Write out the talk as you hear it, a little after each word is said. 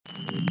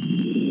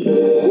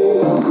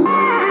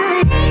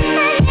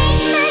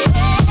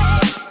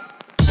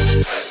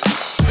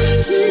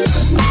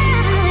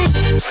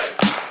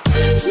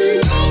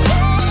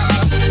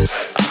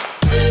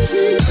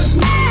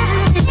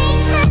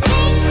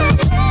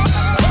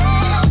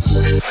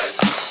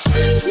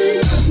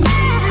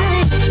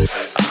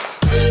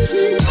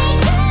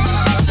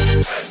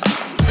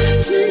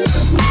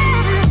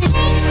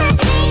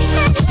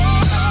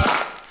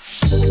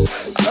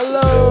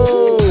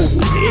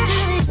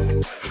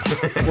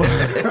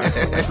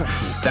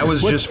That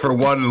was just for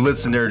one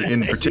listener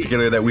in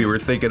particular that we were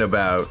thinking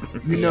about.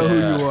 You know who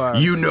you are.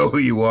 You know who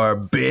you are,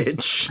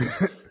 bitch.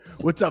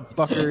 What's up,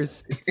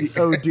 fuckers? It's the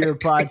Oh Dear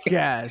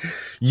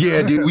podcast.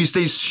 Yeah, dude, we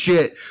say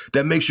shit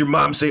that makes your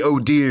mom say oh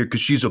dear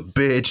because she's a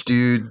bitch,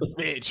 dude.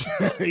 Bitch.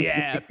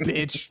 Yeah,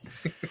 bitch.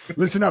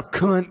 Listen up,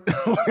 cunt.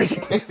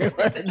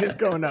 Just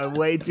going on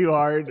way too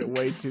hard,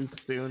 way too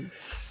soon.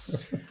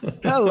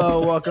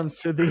 Hello, welcome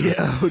to the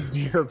Oh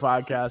Dear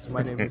podcast.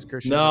 My name is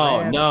Christian.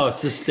 No,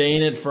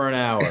 sustain it for an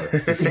hour.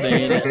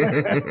 Sustain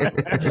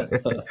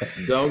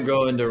it. Don't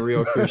go into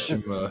real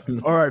Christian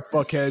mode. All right,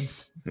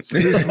 fuckheads. So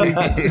this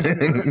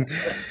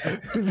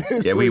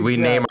week, we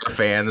name our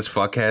fans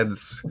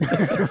fuckheads.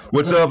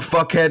 What's up,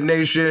 fuckhead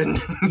nation?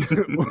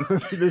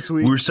 This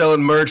week we're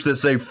selling merch that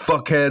say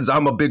fuckheads.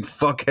 I'm a big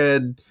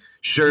fuckhead.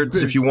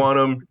 Shirts if you want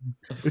them.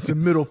 It's a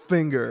middle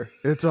finger.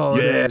 It's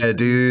all. Yeah,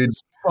 dude.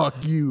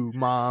 Fuck you,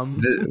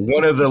 mom.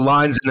 One of the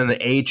lines in an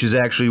H is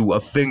actually a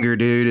finger,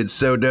 dude. It's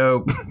so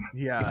dope.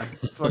 Yeah,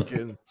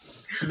 fucking.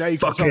 So now you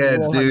can tell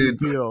Fuckheads, people how you dude.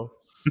 feel.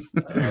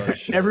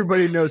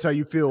 Everybody knows how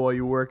you feel while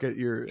you work at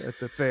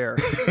the fair.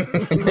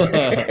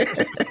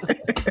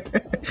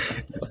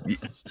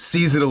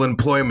 Seasonal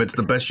employment's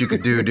the best you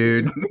could do,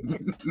 dude.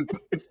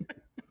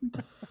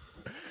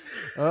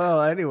 Oh,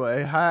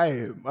 anyway,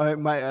 hi.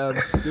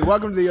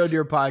 Welcome to the Oh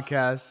Dear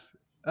podcast.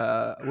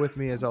 With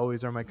me, as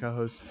always, are my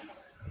co-hosts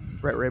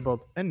Brett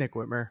Raybold and Nick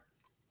Whitmer.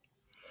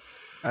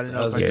 I don't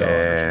know if I saw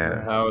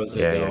it. How is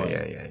it going?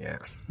 Yeah.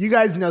 You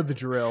guys know the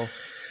drill.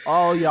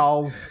 All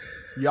y'all's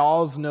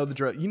know the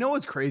drill. You know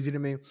what's crazy to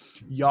me?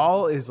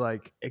 Y'all is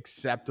like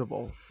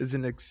acceptable. Is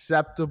an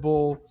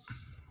acceptable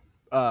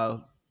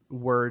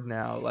word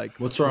now. Like,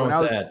 what's wrong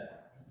with that?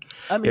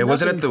 I mean, Yeah,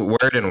 wasn't it the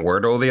word in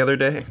Wordle the other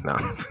day? No.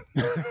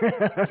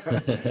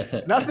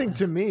 Nothing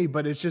to me,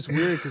 but it's just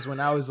weird because when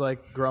I was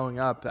like growing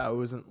up, I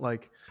wasn't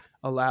like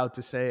allowed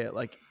to say it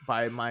like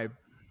by my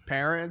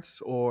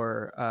parents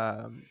or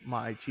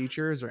my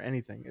teachers or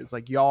anything. It's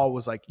like y'all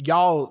was like,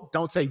 y'all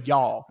don't say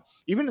y'all.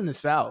 Even in the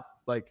South,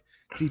 like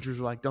teachers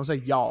were like, don't say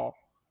y'all.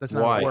 That's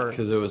not a word. Why?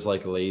 Because it was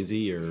like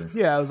lazy or?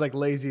 Yeah, it was like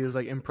lazy. It was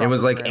like improper. It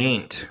was like grammar.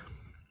 ain't.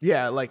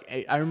 Yeah,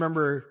 like I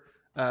remember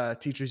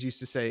teachers used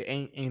to say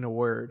ain't a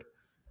word.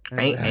 And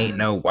Ain't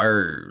no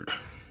word.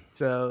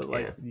 So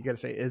like you got to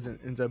say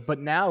isn't. And so, but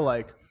now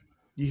like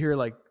you hear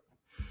like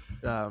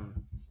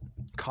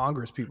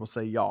Congress people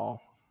say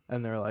y'all,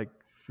 and they're like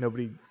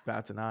nobody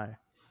bats an eye.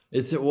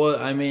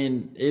 I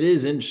mean, it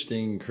is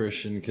interesting,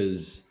 Christian,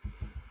 because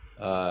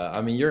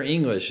I mean, your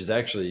English is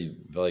actually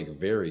like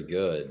very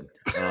good.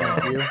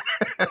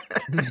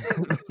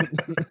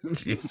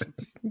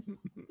 Jesus.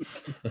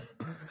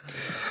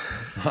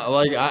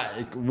 Like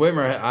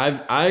Whitmer,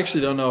 I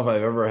actually don't know if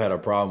I've ever had a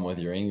problem with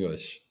your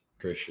English,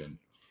 Christian.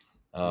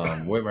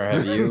 Whitmer,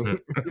 have you?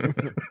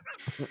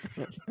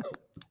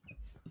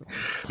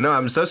 No,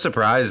 I'm so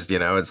surprised,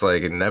 it's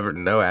like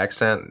no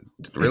accent.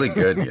 It's really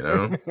good,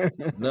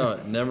 No,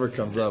 it never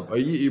comes up.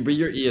 But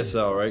you're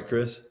ESL, right,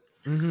 Chris?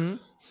 Mm-hmm.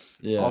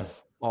 Yeah.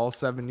 All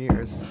 7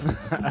 years.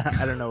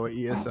 I don't know what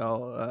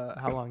ESL,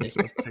 how long you're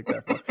supposed to take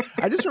that for.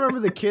 I just remember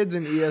the kids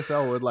in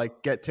ESL would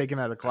like get taken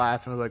out of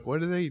class and I was like, where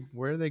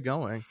are they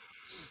going?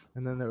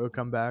 And then they would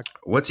come back.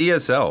 What's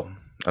ESL?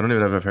 I don't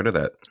even know if I've heard of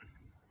that.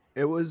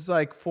 It was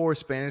like for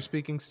Spanish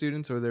speaking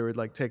students, or they would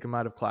like take them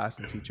out of class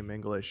and teach them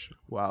English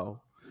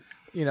while,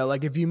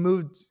 like if you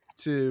moved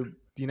to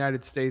the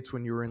United States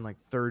when you were in like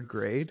 3rd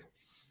grade,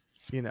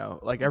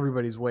 like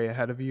everybody's way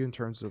ahead of you in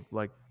terms of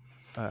like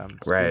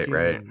speaking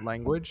right.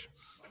 language.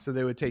 So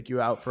they would take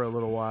you out for a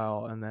little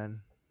while, and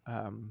then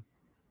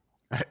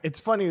it's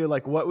funny.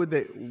 Like,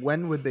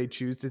 when would they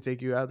choose to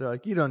take you out? They're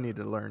like, you don't need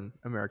to learn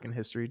American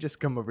history. Just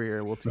come over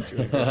here. We'll teach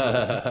you English.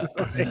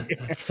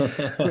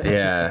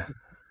 Yeah.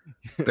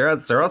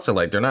 They're also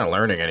like, they're not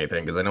learning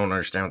anything because they don't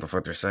understand what the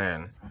fuck they're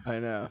saying. I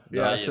know.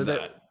 Yeah. So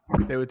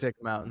they would take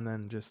them out and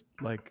then just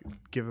like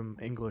give them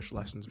English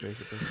lessons,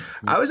 basically.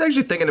 I was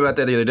actually thinking about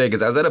that the other day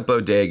because I was at a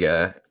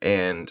bodega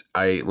and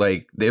they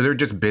were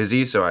just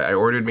busy. So I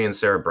ordered me and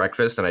Sarah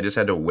breakfast and I just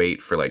had to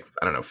wait for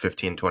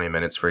 15, 20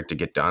 minutes for it to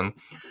get done.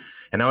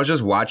 And I was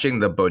just watching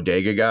the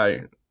bodega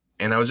guy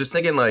and I was just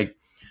thinking like,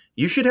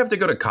 you should have to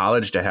go to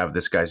college to have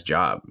this guy's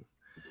job.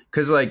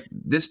 Cause like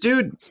this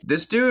dude,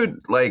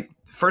 like,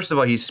 first of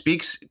all, he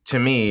speaks to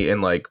me in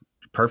like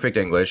perfect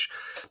English.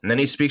 And then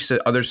he speaks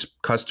to other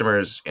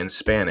customers in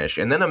Spanish.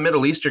 And then a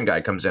Middle Eastern guy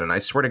comes in and I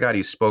swear to God,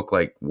 he spoke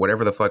like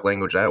whatever the fuck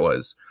language that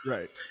was.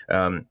 Right.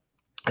 And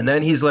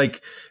then he's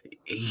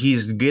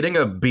getting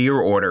a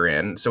beer order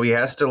in. So he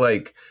has to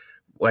like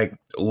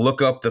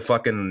look up the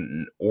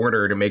fucking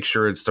order to make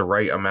sure it's the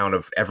right amount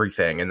of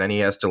everything. And then he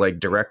has to like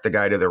direct the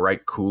guy to the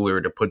right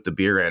cooler to put the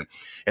beer in.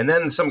 And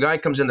then some guy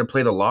comes in to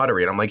play the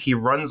lottery. And I'm like, he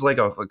runs like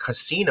a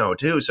casino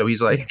too. So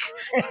he's like,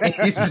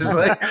 he's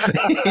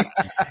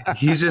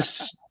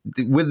just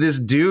with this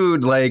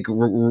dude, like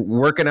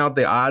working out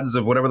the odds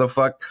of whatever the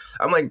fuck.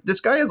 I'm like,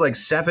 this guy has like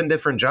 7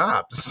 different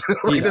jobs.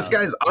 This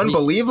guy's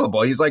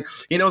unbelievable. He's like,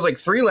 he knows like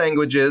 3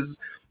 languages.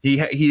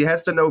 he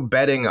has to know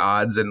betting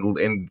odds and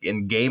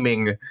in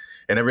gaming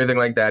and everything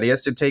like that. He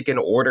has to take in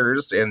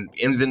orders and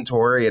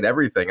inventory and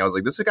everything. I was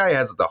like, this guy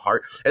has the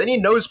heart. And then he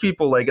knows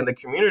people like in the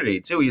community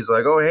too. He's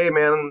like, oh, hey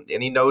man.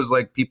 And he knows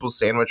like people's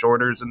sandwich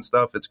orders and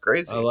stuff. It's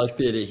crazy. I like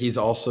that he's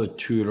also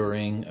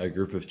tutoring a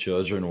group of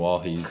children while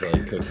he's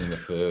like cooking the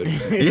food.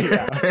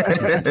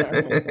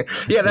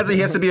 Yeah, he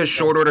has to be a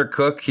short order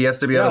cook. He has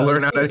to be able to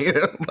learn how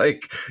to,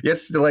 like,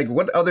 yes, like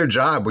what other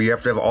job where you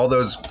have to have all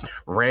those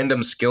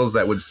random skills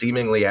that would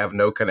seemingly have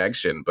no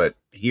connection, but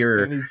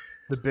here. And he's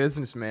the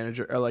business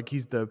manager, or like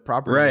he's the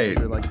property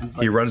manager. Like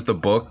he runs the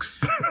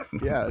books.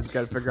 Yeah, he's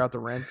got to figure out the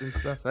rent and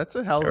stuff. That's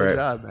a hell of a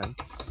job, man.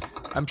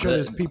 I'm sure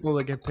there's people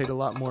that get paid a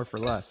lot more for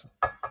less.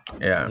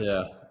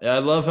 Yeah. I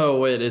love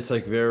how it's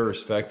like very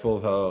respectful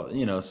of how,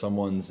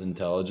 someone's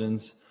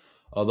intelligence.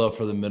 Although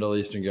for the Middle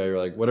Eastern guy, you're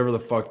like, whatever the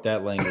fuck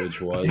that language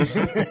was.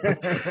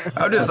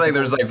 I'm just saying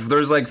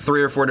there's like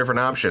 3 or 4 different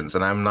options,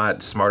 and I'm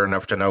not smart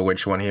enough to know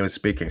which one he was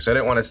speaking. So I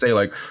didn't want to say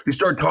like you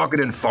start talking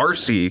in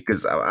Farsi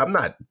because I'm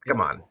not. Come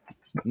on.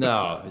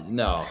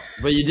 No.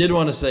 But you did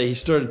want to say he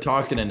started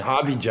talking in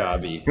Hobby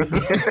Jobby.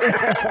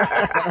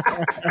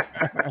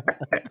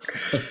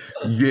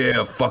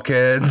 Yeah,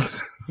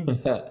 fuckheads.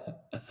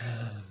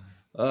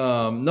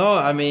 No,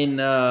 I mean,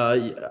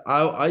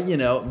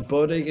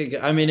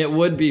 bodega. I mean, it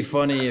would be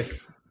funny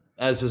if,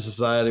 as a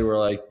society, we're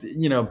like,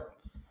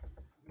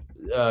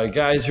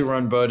 guys who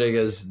run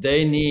bodegas,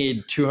 they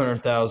need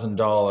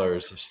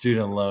 $200,000 of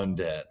student loan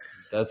debt.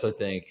 That's, I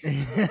think,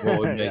 what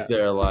would make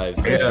their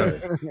lives better.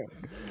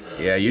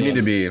 Yeah, you need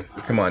to be.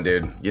 Come on,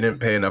 dude. You didn't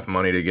pay enough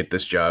money to get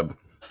this job.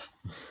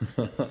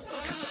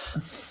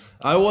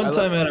 I one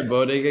time had a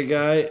bodega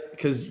guy,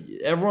 because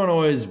everyone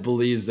always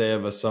believes they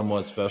have a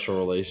somewhat special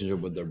relationship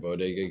with their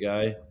bodega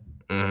guy,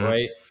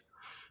 right?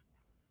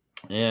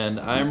 And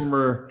I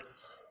remember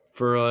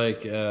for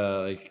like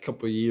a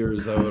couple of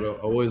years, I would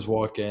always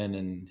walk in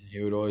and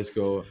he would always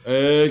go,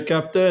 "Hey,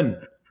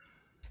 Captain."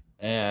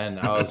 And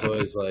I was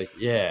always like,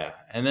 yeah.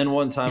 And then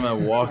one time I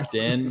walked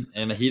in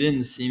and he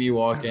didn't see me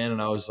walk in,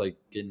 and I was like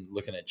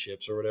looking at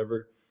chips or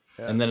whatever.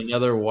 Yeah. And then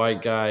another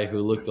white guy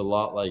who looked a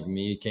lot like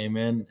me came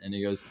in and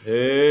he goes,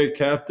 "Hey,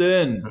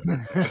 Captain."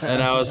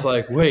 And I was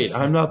like, wait,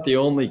 I'm not the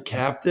only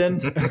captain?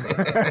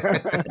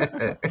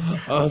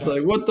 I was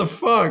like, what the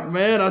fuck,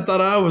 man? I thought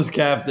I was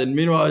captain.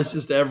 Meanwhile, it's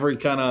just every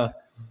kind of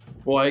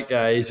white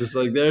guy. He's just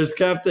like, there's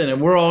captain.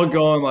 And we're all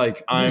going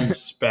like, I'm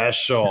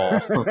special.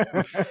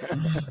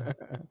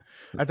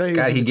 I thought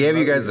he gave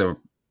you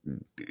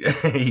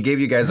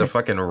guys a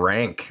fucking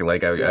rank,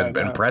 like an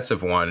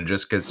impressive one,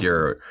 just because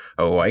you're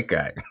a white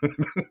guy.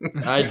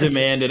 I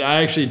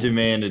actually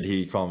demanded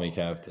he call me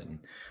captain.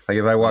 Like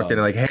if I walked in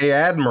like, "Hey,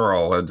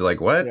 Admiral," I'd be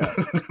like, "What?" Yeah.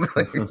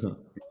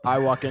 I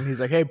walk in,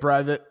 he's like, "Hey,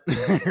 Private."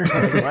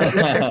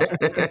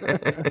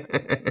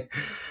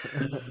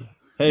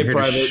 Hey,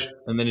 Private,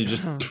 and then he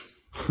just.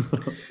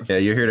 Yeah,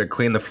 you're here to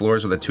clean the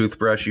floors with a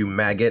toothbrush, you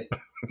maggot.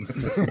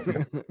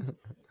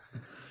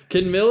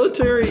 Can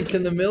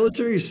the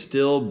military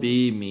still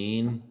be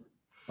mean?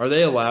 Are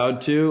they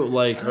allowed to?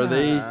 Like, are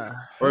they,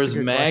 or is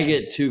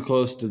maggot question. Too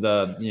close to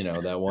the,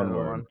 that one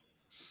word?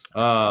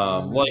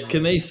 Like,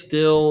 can they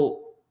still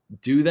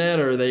do that,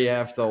 or they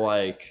have to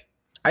like?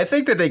 I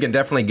think that they can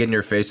definitely get in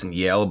your face and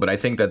yell, but I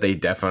think that they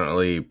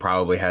definitely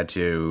probably had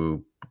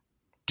to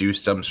do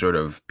some sort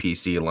of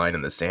PC line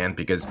in the sand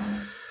because.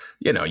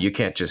 You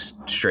can't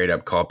just straight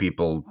up call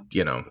people,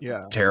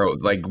 tarot,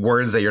 like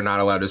words that you're not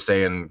allowed to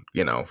say. And,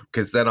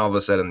 because then all of a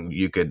sudden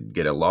you could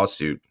get a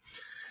lawsuit.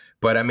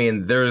 But I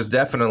mean, there's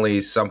definitely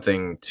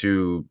something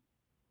to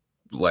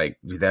like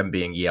them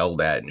being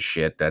yelled at and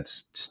shit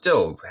that's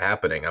still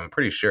happening. I'm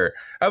pretty sure.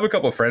 I have a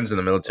couple of friends in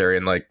the military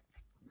and like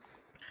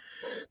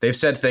they've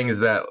said things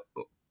that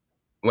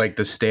like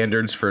the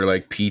standards for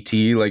like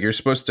PT, like you're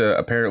supposed to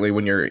apparently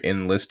when you're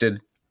enlisted.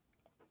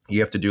 You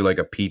have to do like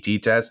a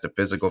PT test, a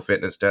physical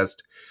fitness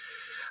test.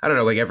 I don't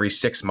know, like every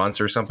 6 months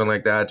or something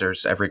like that, or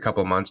every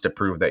couple of months to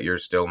prove that you're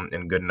still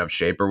in good enough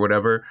shape or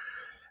whatever.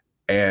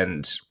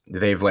 And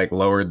they've like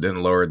lowered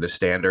the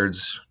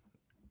standards,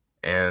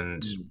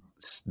 and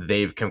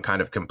they've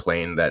kind of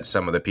complained that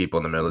some of the people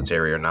in the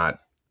military are not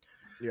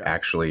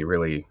actually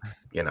really,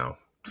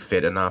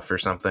 fit enough or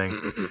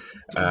something.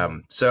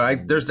 So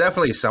there's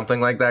definitely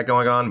something like that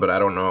going on, but I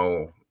don't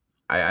know.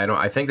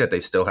 I think that they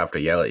still have to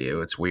yell at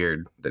you. It's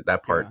weird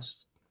that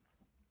part's.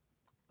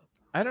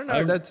 I don't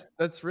know.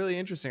 That's really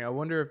interesting. I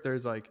wonder if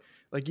there's like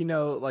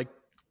the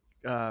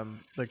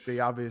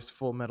obvious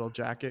Full Metal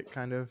Jacket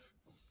kind of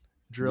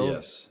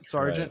drill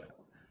sergeant.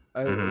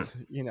 Right.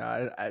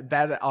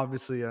 That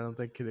obviously I don't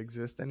think could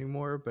exist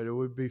anymore. But it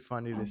would be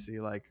funny to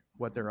see like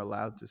what they're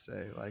allowed to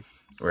say. Like,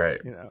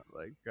 right.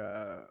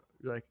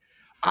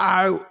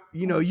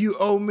 You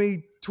owe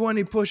me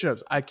 20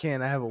 push-ups. I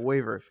can't. I have a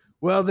waiver.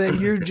 Well, then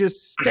you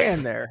just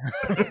stand there.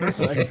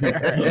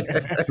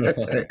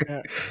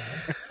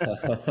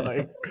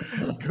 Like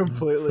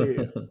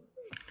completely.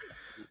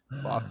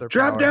 lost their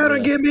Drop power. down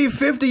and give me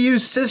 50, you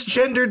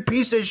cisgendered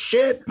piece of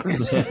shit.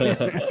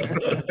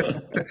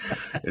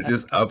 It's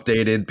just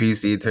updated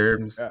PC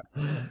terms.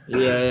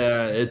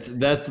 Yeah.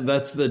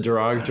 That's the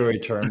derogatory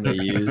term they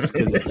use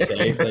because it's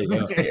safe. They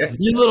go,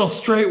 you little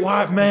straight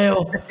white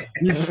male,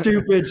 you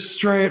stupid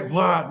straight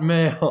white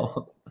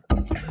male.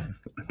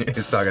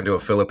 He's talking to a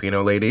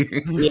Filipino lady.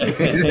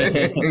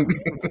 Yeah.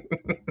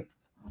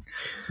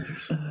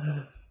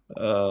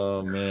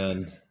 Oh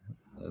man,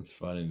 that's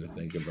funny to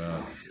think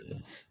about.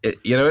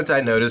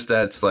 I noticed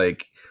that's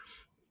like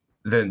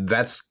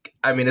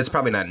it's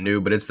probably not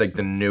new, but it's like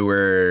the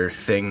newer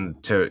thing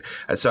to.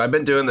 So I've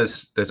been doing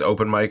this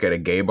open mic at a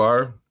gay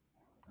bar,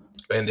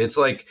 and it's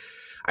like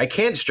I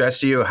can't stress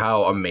to you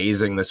how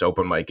amazing this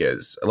open mic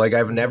is. Like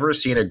I've never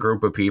seen a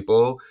group of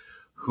people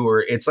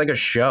it's like a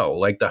show.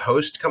 Like the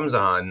host comes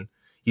on,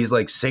 he's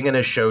like singing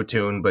a show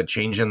tune but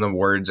changing the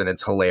words, and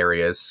it's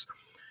hilarious.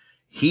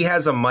 He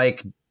has a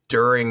mic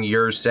during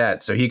your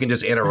set, so he can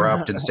just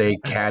interrupt and say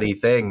catty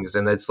things,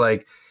 and it's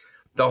like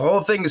the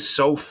whole thing is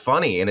so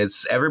funny, and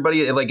it's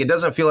everybody like it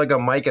doesn't feel like a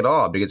mic at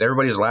all because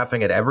everybody's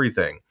laughing at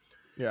everything.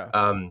 Yeah.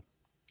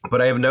 But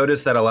I have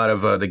noticed that a lot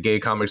of the gay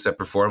comics that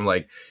perform,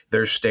 like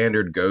their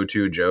standard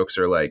go-to jokes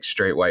are like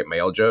straight white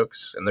male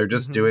jokes, and they're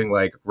just doing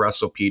like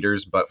Russell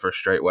Peters but for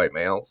straight white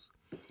males.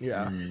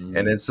 Yeah.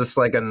 And it's just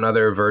like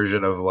another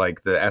version of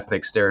like the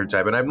ethnic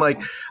stereotype, and I'm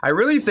like, I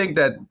really think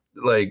that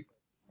like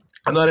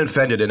I'm not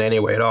offended in any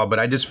way at all, but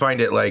I just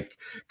find it like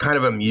kind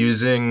of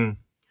amusing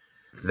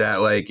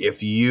that like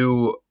if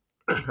you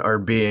are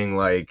being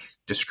like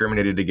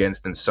discriminated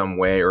against in some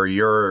way, or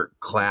your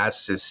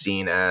class is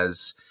seen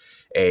as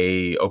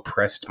a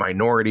oppressed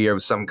minority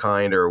of some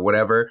kind or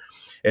whatever,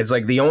 it's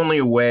like the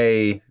only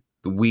way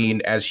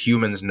we as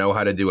humans know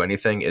how to do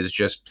anything is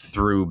just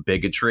through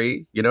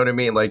bigotry. You know what I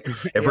mean? Like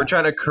if we're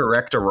trying to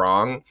correct a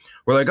wrong,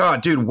 we're like, oh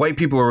dude, white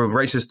people are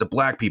racist to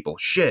black people.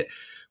 Shit.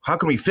 How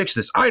can we fix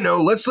this? I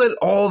know. Let's let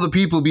all the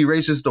people be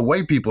racist to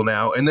white people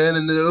now, and then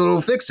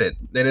it'll fix it.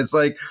 And it's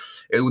like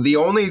the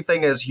only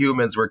thing as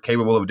humans we're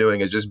capable of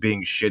doing is just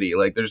being shitty.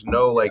 Like there's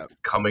no like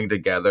coming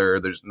together.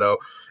 There's no.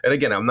 And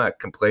again, I'm not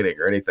complaining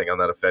or anything. I'm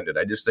not offended.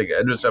 I just think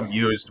I'm just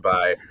amused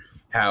by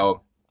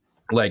how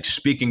like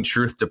speaking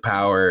truth to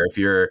power. If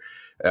you're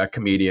a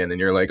comedian and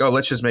you're like, oh,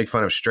 let's just make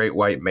fun of straight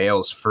white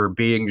males for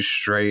being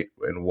straight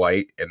and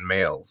white and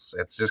males.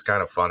 It's just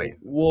kind of funny.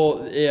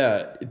 Well,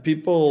 yeah,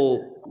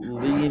 people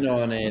lean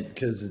on it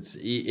because it's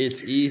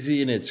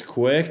easy and it's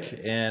quick,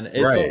 and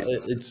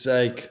it's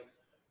like,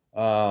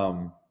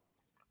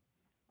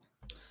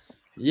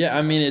 yeah,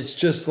 I mean, it's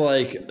just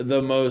like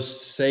the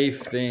most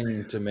safe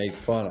thing to make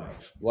fun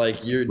of.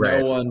 Like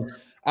no one.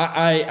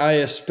 I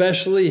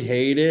especially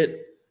hate it.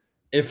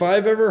 If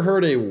I've ever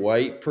heard a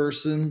white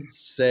person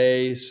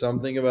say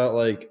something about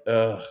like,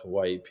 ugh,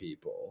 white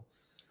people.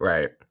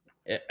 Right.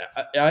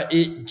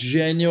 It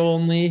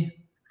genuinely,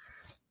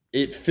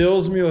 it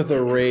fills me with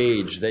a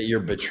rage that you're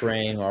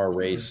betraying our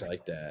race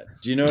like that.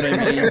 Do you know what I mean?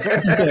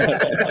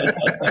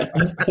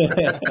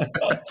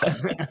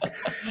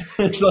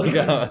 It's like,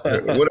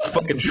 what a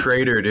fucking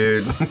traitor,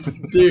 dude.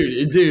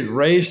 Dude,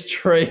 race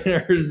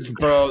traitors,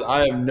 bro.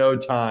 I have no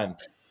time.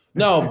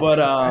 No, but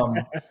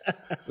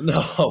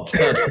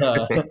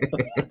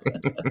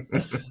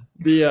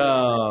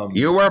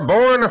you were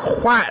born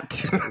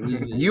white.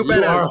 You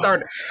better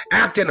start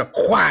acting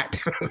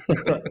white.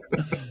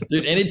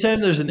 Dude,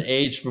 anytime there's an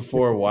H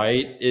before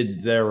white,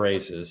 they're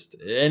racist.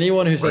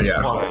 Anyone who says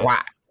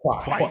white,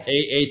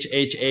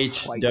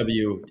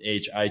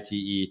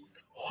 H-H-H-W-H-I-T-E,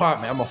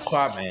 white man, I'm a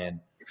white man.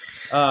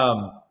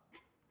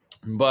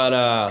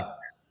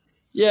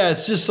 Yeah,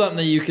 it's just something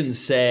that you can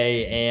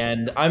say.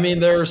 And I mean,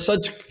 there are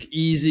such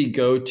easy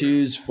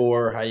go-tos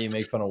for how you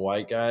make fun of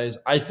white guys.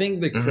 I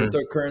think the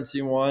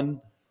cryptocurrency one,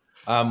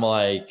 I'm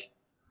like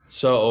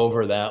so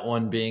over that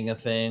one being a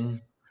thing.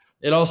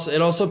 It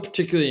also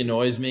particularly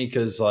annoys me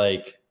because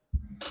like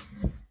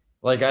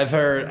I've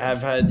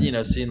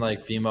had, seen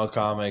like female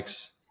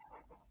comics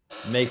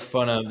make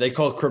fun of, they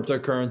call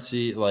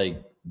cryptocurrency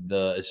like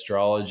the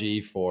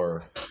astrology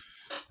for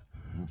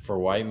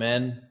white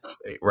men,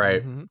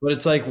 right? But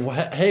it's like,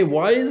 hey,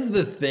 why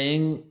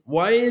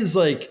is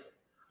like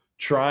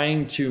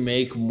trying to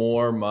make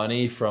more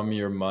money from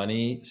your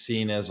money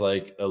seen as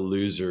like a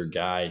loser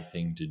guy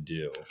thing to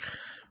do?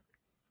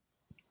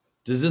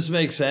 Does this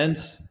make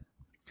sense?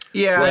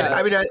 Yeah.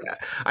 I mean,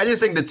 I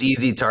just think that's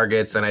easy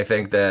targets, and I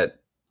think that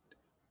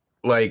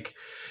like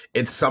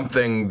it's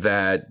something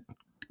that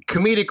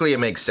comedically it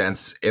makes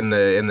sense in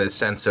the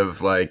sense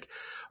of like,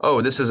 oh,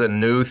 this is a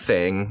new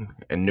thing,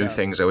 and new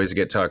things always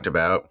get talked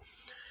about.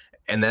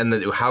 And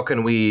then how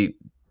can we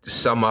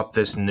sum up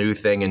this new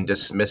thing and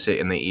dismiss it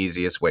in the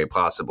easiest way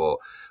possible,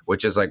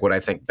 which is like what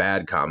I think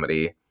bad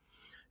comedy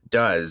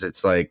does.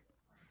 It's like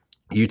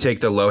you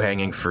take the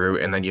low-hanging fruit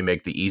and then you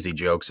make the easy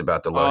jokes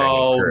about the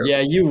low-hanging fruit. Oh,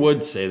 yeah, you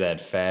would say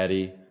that,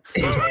 fatty.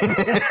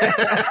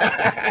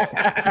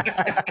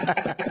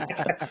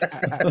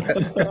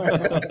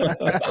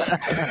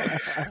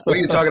 What are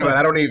you talking about?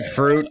 I don't eat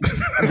fruit.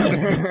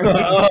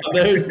 Oh,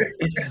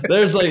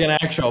 there's like an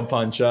actual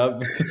punch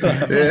up.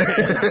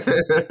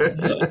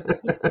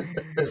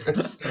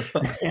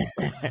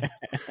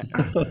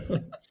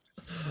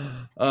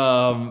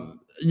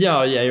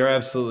 Yeah, you're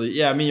absolutely.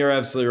 Yeah, I mean, you're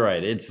absolutely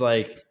right. It's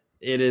like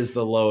it is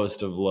the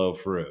lowest of low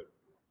fruit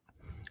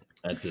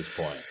at this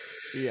point.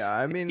 Yeah,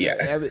 I mean,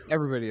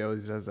 everybody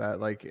always does that.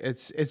 Like,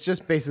 it's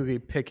just basically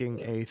picking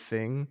a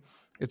thing.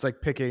 It's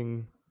like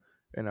picking,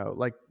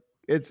 like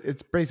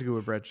it's basically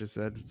what Brett just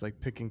said. It's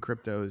like picking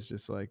crypto is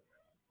just like,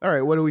 all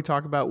right, what do we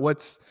talk about?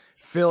 What's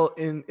fill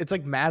in? It's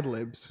like Mad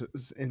Libs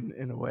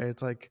in a way.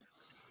 It's like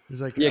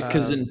yeah,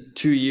 because in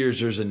 2 years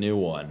there's a new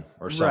one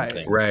or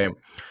something. Right.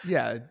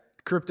 Yeah.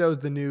 Crypto's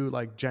the new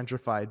like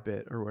gentrified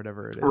bit or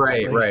whatever it is.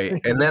 Right.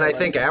 And then I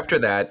think after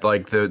that,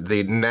 like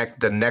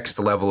the next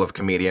level of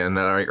comedian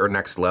or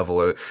next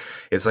level,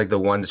 it's like the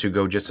ones who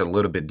go just a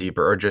little bit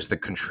deeper, or just the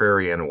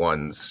contrarian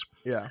ones.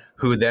 Yeah.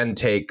 Who then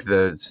take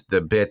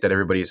the bit that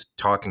everybody's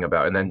talking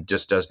about and then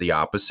just does the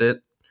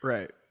opposite.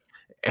 Right.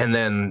 And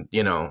then,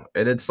 and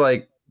it's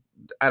like,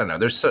 I don't know.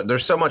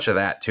 There's so much of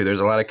that too.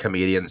 There's a lot of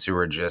comedians who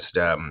are just,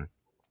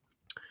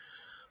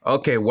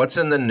 okay, what's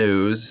in the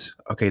news?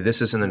 Okay,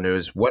 this is in the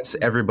news. What's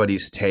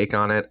everybody's take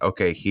on it?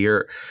 Okay,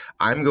 here,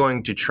 I'm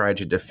going to try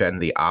to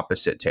defend the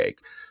opposite take.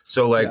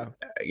 So, like,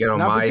 not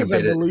my because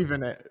bit I believe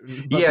in it.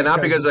 Yeah,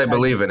 not because I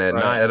believe in it.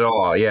 Right. Not at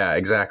all. Yeah,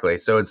 exactly.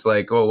 So it's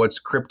like, well, what's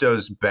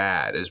crypto's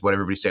bad is what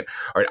everybody's saying.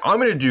 All right, I'm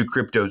going to do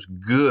crypto's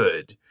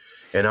good.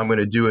 And I'm going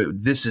to do it.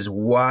 This is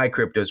why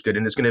crypto's good.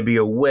 And it's going to be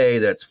a way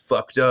that's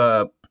fucked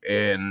up.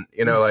 And,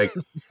 like,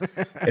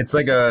 it's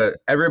like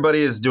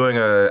everybody is doing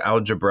a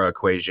algebra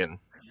equation.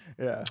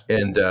 Yeah.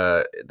 And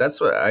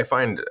that's what I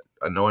find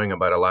annoying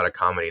about a lot of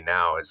comedy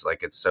now is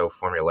like it's so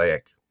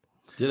formulaic.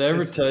 Did I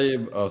ever tell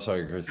you? Oh,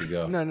 sorry, Chris, you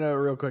go. No,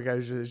 real quick.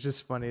 It's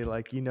just funny.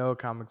 Like, a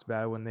comic's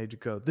bad when they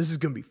just go, this is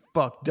going to be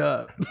fucked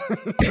up.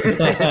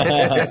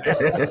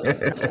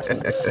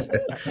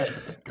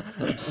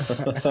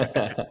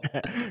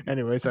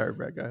 Anyway, sorry,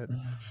 Brett. Go ahead.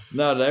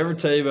 No, did I ever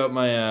tell you about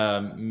my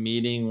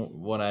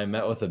meeting when I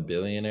met with a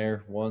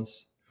billionaire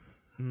once?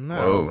 No.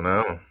 Oh,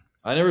 no.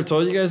 I never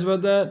told you guys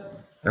about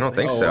that? I don't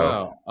think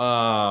so.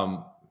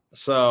 Wow.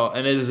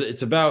 And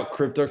it's about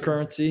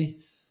cryptocurrency.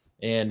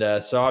 And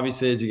so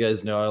obviously, as you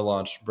guys know, I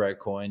launched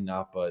Brettcoin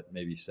but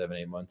maybe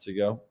 7-8 months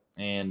ago.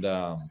 And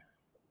I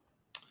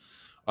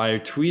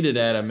tweeted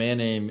at a man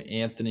named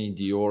Anthony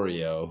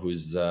Diorio,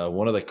 who's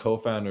one of the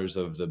co-founders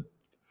of the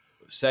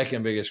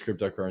second biggest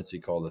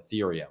cryptocurrency called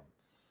Ethereum.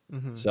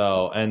 Mm-hmm.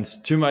 So, and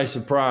to my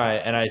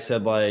surprise, and I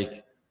said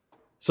like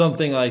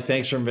something like,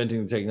 thanks for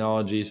inventing the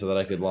technology so that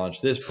I could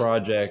launch this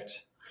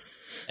project.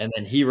 And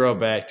then he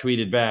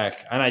tweeted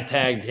back, and I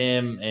tagged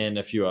him and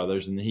a few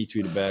others. And then he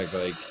tweeted back,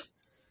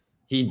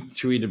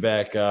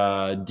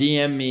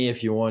 DM me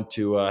if you want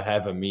to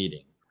have a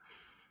meeting.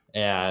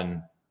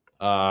 And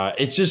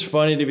it's just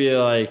funny to be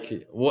like,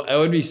 it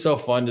would be so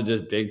fun to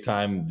just big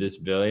time this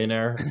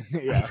billionaire.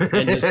 Yeah.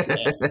 And just,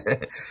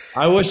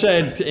 I wish I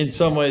had in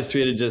some ways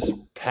tweeted just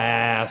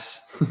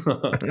pass.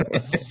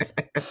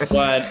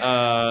 But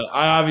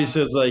I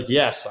obviously was like,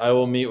 yes, I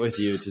will meet with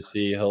you to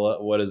see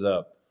what is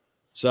up.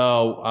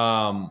 So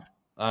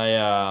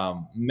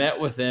I met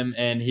with him,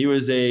 and he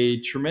was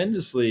a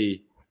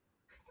tremendously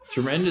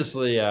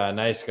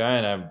nice guy,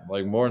 and I'm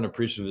like more than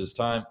appreciative of his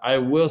time. I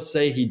will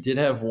say he did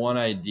have one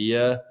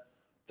idea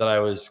that I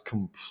was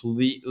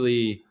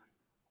completely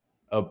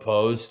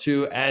opposed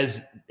to.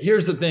 As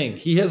here's the thing,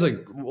 he has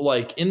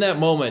in that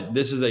moment,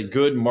 this is a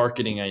good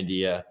marketing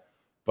idea,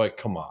 but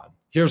come on,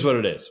 here's what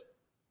it is.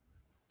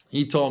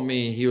 He told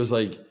me, he was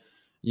like,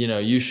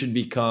 you should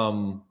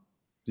become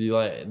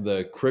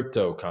the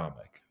crypto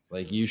comic.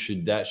 Like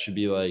that should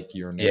be like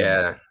your name.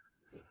 Yeah.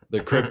 The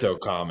crypto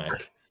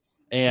comic.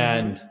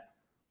 And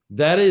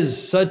that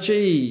is such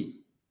a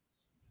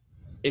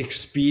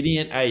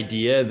expedient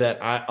idea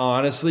that I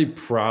honestly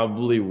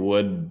probably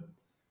would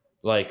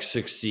like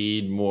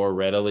succeed more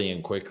readily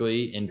and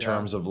quickly in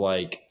terms of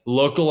like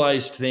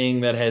localized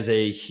thing that has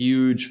a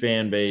huge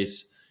fan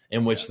base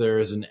in which there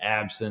is an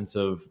absence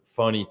of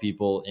funny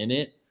people in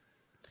it.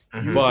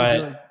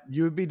 But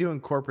you would be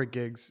doing corporate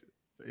gigs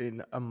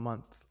in a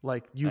month.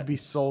 Like you'd be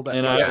sold out.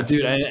 And I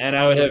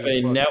would have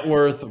a net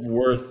worth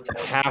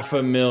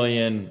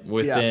 $500,000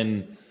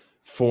 within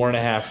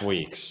 4.5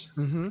 weeks.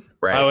 Mm-hmm.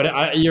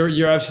 Right.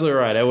 You're absolutely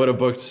right. I would have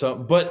booked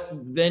some, but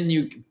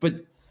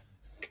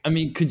I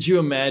mean, could you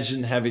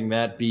imagine having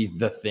that be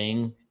the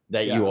thing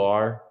that you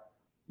are?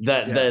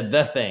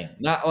 The thing.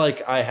 Not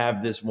like I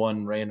have this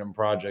one random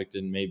project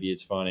and maybe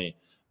it's funny,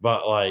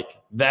 but like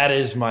that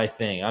is my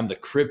thing. I'm the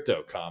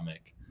crypto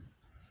comic.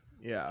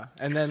 Yeah.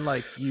 And then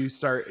like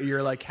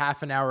you're like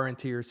half an hour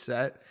into your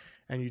set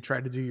and you try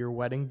to do your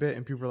wedding bit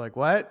and people are like,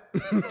 what?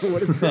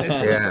 What is this?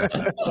 Yeah.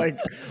 Like,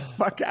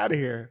 fuck out of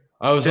here.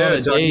 I was on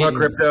a talking date. about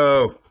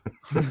crypto.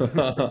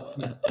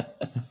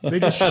 They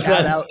just shout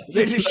out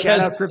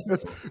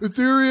cryptos.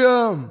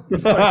 Ethereum.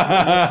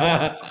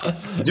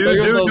 Do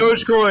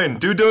Dogecoin.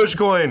 Do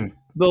Dogecoin.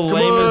 The on.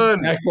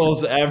 lamest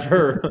heckles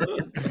ever.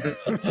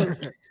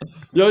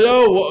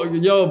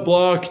 yo,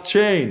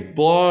 blockchain.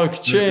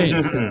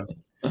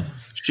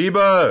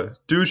 Shiba,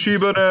 do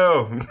Shiba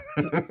now.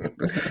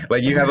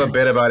 Like you have a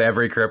bit about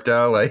every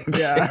crypto, like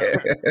Yeah.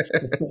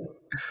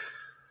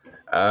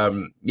 I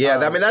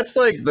mean that's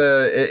like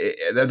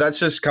that's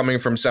just coming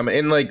from some.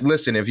 And like,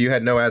 listen, if you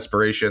had no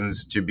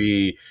aspirations to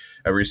be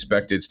a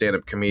respected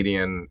stand-up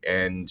comedian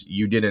and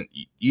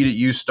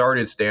you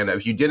started stand-up,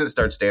 if you didn't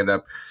start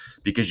stand-up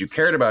because you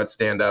cared about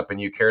stand-up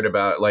and you cared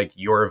about like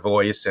your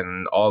voice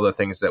and all the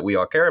things that we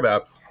all care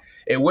about,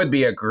 it would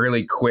be a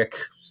really quick,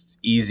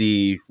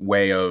 easy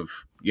way of,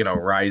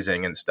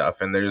 rising and stuff.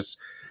 And there's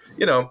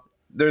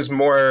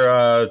more,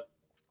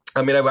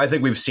 I mean, I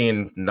think we've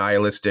seen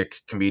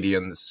nihilistic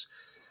comedians,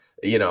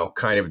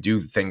 kind of do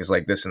things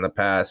like this in the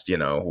past,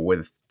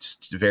 with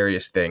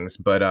various things.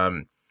 But,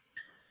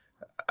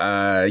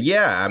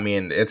 I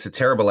mean, it's a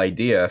terrible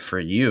idea for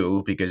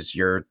you because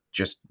you're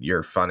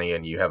funny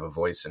and you have a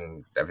voice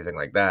and everything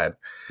like that.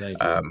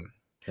 Thank you.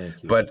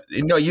 Thank you. But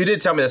you did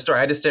tell me the story.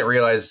 I just didn't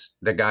realize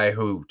the guy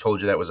who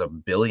told you that was a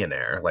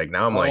billionaire. Like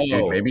now I'm like,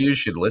 dude, maybe you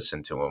should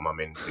listen to him. I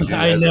mean,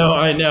 I know.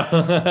 Dude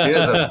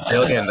has $1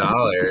 billion,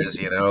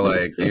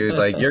 like, dude,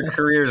 like your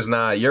career is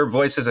not, your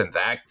voice isn't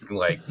that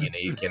like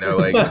unique,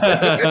 like.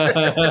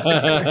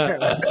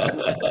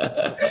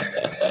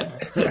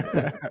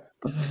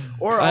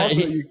 Or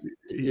also,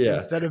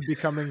 instead of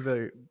becoming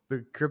the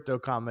crypto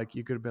comic,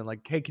 you could have been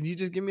like, "Hey, can you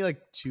just give me like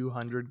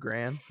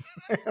 $200,000?"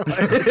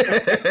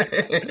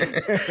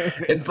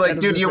 It's like,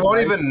 dude, you won't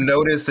even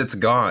notice it's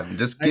gone.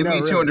 Just give me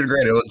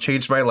 $200,000; it'll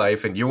change my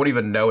life, and you won't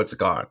even know it's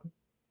gone.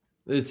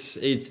 It's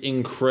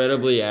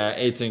incredibly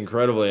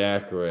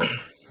accurate.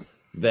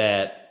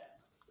 That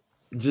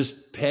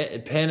just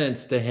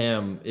penance to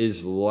him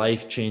is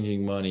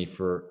life-changing money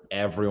for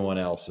everyone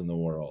else in the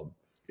world.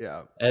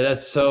 Yeah. And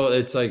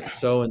it's like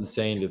so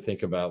insane to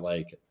think about,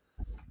 like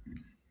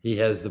he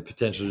has the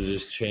potential to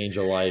just change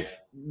a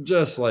life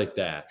just like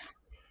that.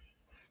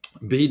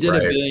 But he did a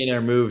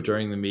billionaire move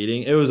during the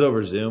meeting. It was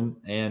over Zoom.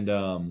 And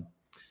I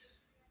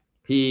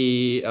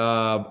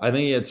think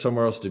he had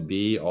somewhere else to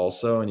be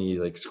also. And he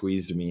like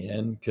squeezed me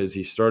in because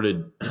he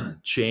started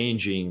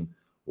changing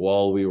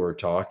while we were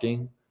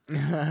talking.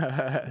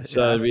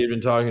 So we had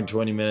been talking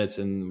 20 minutes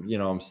and,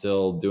 I'm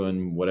still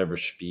doing whatever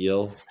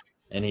spiel.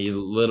 And he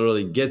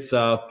literally gets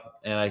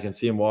up and I can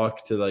see him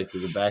walk to like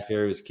the back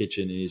area of his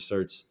kitchen and he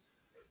starts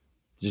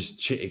just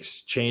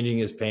changing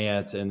his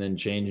pants and then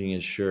changing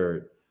his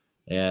shirt.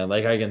 And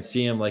like I can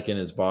see him like in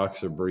his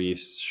boxer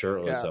briefs,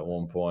 shirtless at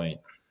one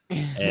point.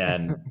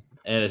 And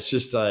it's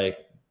just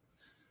like,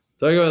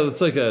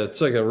 it's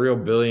like a real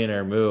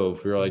billionaire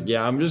move. You're like,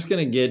 yeah, I'm just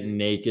gonna get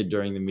naked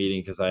during the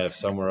meeting because I have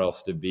somewhere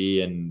else to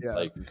be. And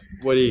like,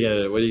 what are you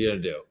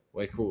gonna do?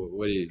 Like,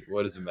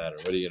 what does it matter?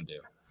 What are you gonna do?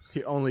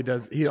 He only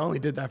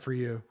did that for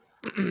you.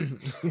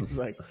 He's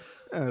like,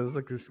 it's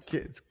like this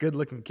kid, it's a good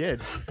looking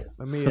kid.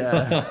 Let me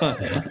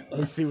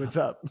see what's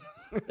up.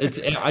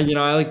 It's I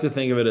like to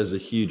think of it as a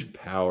huge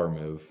power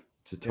move.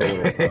 It's a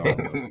total power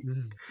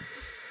move.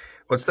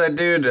 What's that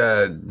dude?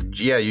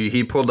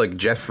 He pulled like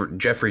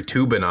Jeffrey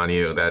Toobin on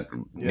you, that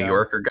New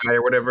Yorker guy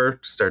or whatever.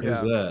 Who's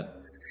that?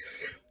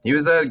 He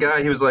was that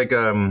guy. He was like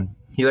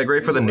he like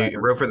wrote for the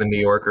New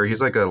Yorker.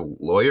 He's like a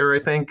lawyer, I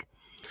think.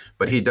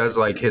 But he does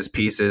like his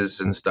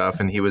pieces and stuff.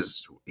 And I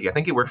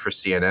think he worked for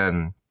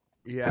CNN.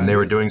 Yeah. And they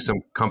were doing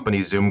some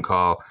company Zoom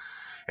call.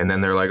 And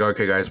then they're like,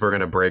 okay, guys, we're going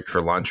to break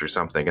for lunch or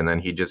something. And then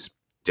he just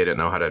didn't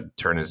know how to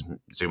turn his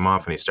Zoom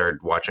off. And he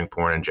started watching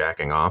porn and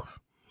jacking off.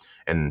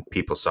 And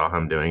people saw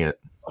him doing it.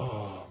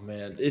 Oh,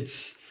 man.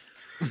 This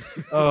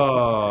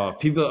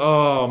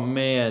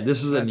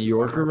was a New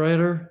Yorker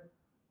writer?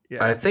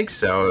 Yeah. I think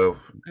so.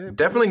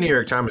 Definitely New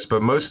York Times, but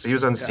he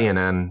was on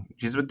CNN.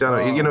 He's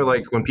done,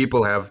 like when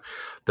people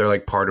they're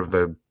like part of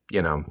the,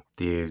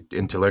 the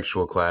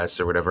intellectual class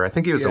or whatever. I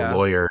think he was a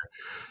lawyer.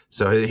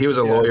 So he was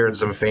a lawyer in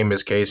some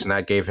famous case, and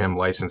that gave him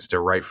license to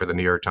write for the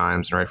New York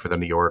Times and write for the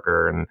New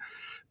Yorker and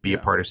be a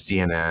part of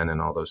CNN and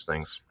all those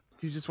things.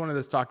 He's just one of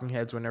those talking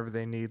heads whenever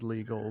they need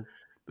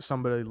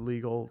somebody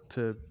legal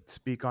to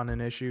speak on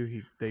an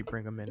issue. They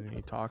bring him in and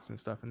he talks and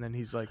stuff. And then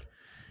he's like,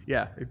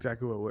 yeah,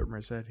 exactly what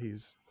Whitmer said.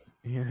 He's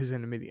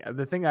in a meeting.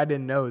 The thing I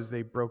didn't know is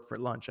they broke for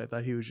lunch. I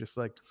thought he was just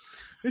like,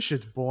 this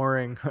shit's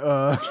boring.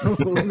 And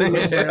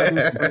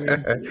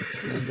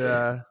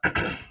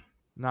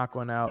knock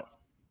one out.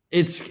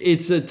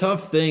 It's a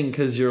tough thing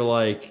because you're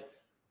like,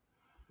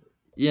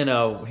 he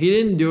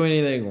didn't do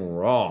anything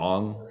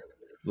wrong.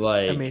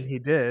 Like, I mean, he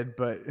did,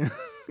 but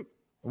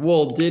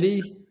well, did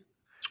he?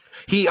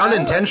 He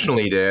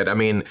unintentionally did. I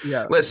mean,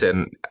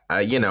 listen,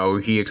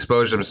 he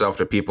exposed himself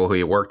to people who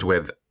he worked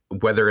with,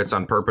 whether it's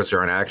on purpose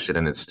or an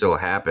accident. It still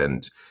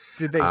happened.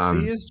 Did they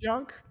see his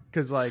junk?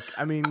 Because,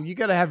 you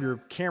got to have your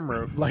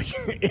camera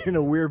in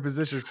a weird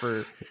position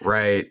for.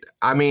 Right.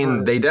 I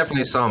mean, they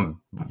definitely saw him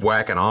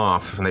whacking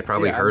off, and they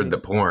probably heard the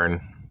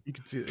porn. You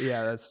can see.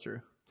 Yeah, that's true.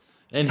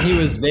 And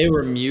they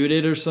were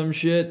muted or some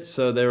shit.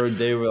 So they were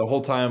the whole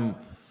time.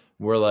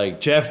 We're like,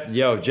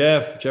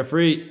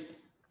 Jeffrey,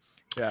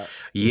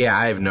 Yeah,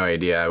 I have no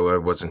idea. I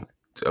wasn't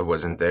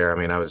there. I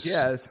mean, I was.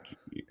 Yes.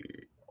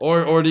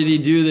 Or did he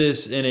do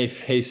this in a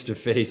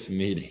face-to-face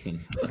meeting?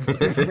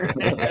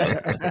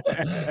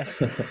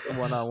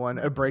 One-on-one,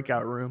 a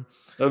breakout room.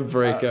 A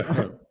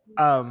breakout.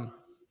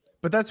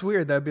 But that's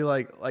weird. That'd be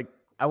like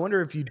I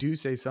wonder if you do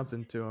say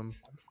something to him,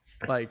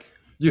 like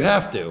you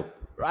have to.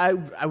 I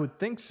would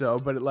think so,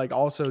 but like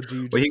also do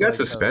you? Just Well, he got like,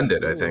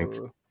 suspended, I think.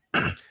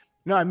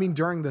 No, I mean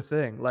during the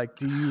thing. Like,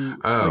 do you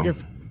like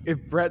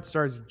if Brett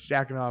starts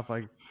jacking off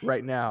like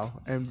right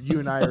now, and you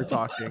and I are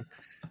talking,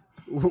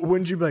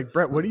 wouldn't you be like,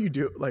 Brett, what do you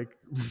do? Like,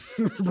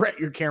 Brett,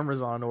 your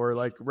camera's on, or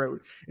like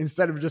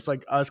instead of just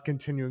like us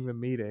continuing the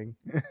meeting,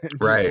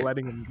 just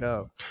letting him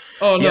go.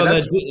 Oh no,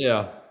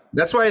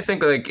 that's why I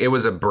think like it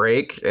was a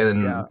break,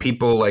 and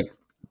people like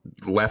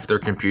left their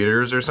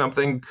computers or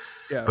something.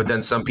 Yeah. But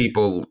then some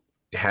people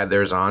had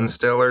theirs on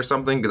still or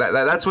something.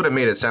 That's what it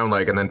made it sound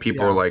like. And then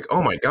people were like,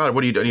 "Oh my god,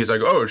 what are you doing?" He's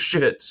like, "Oh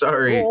shit,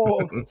 sorry."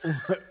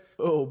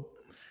 Oh,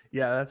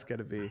 yeah, that's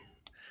gonna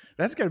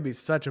be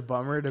such a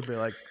bummer to be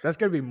like. That's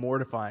gonna be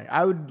mortifying.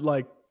 I would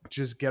like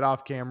just get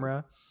off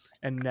camera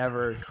and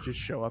never just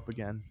show up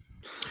again.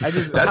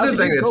 That's the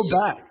thing.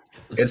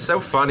 It's so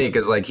funny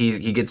because like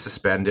he gets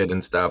suspended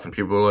and stuff, and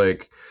people are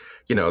like,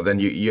 you know, then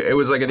you it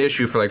was like an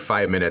issue for like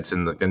 5 minutes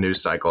in the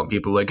news cycle, and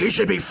people are like, he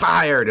should be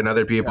fired, and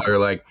other people are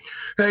like,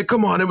 hey,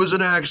 come on, it was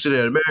an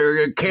accident,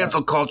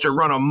 cancel culture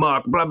run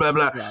amok, blah blah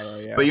blah.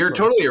 But you're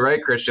totally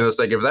right, Christian. It's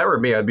like if that were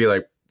me, I'd be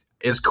like,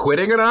 is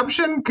quitting an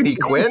option? Can he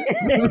quit?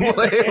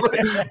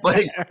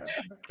 like,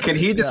 can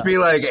he just be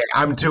like,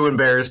 I'm too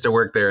embarrassed to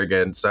work there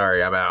again.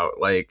 Sorry, I'm out.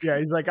 Like, yeah,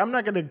 he's like, I'm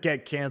not gonna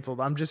get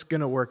canceled. I'm just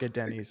gonna work at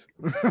Denny's.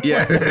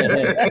 Yeah,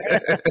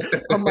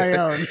 on my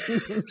own.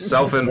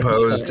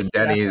 Self-imposed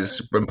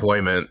Denny's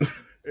employment.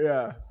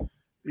 Yeah.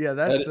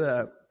 That's.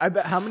 I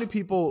bet how many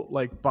people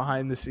like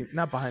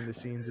not behind the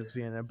scenes of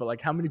CNN, but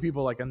like how many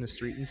people like on the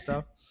street and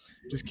stuff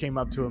just came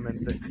up to him and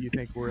you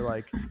think we're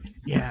like,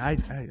 yeah, I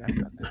done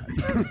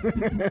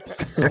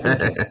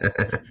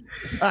that.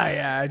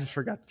 I just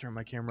forgot to turn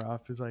my camera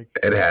off. It's like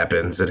it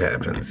happens.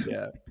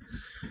 Yeah,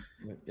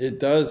 it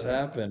does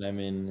happen. I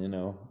mean, you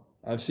know,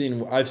 I've seen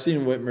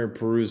Whitmer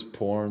peruse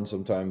porn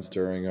sometimes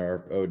during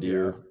our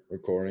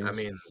recordings. I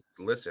mean,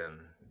 listen,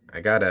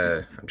 I'm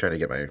trying to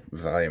get my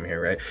volume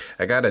here right.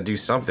 I gotta do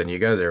something. You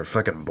guys are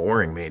fucking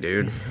boring me,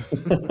 dude.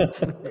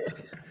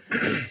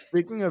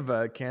 Speaking of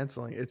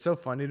canceling, it's so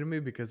funny to me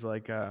because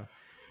like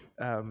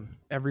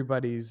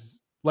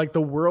everybody's like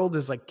the world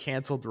is like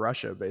canceled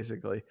Russia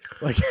basically.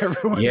 Like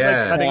everyone's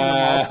like cutting them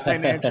off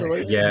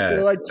financially. Yeah,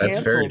 they're like that's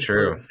very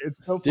true.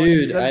 It's so funny.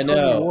 Dude, I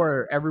know.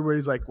 War,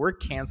 everybody's like, we're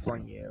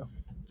canceling you.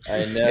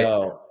 I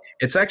know.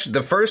 It's actually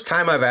the first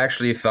time I've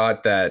actually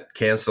thought that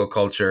cancel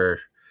culture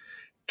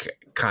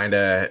kind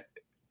of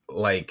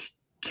like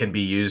can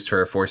be used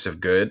for a force of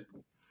good.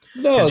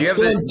 No, it's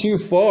going too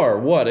far.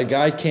 What? A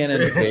guy can't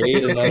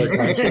invade another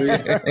country?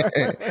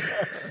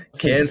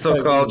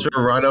 Cancel culture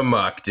run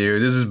amok,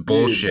 dude. This is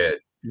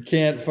bullshit. You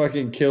can't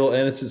fucking kill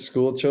innocent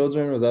school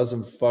children without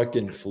some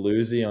fucking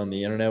floozy on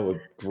the internet with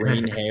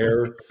green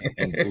hair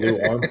and blue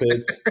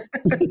armpits.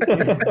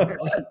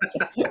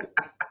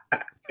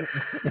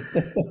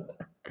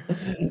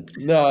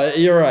 No,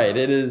 you're right.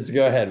 It is.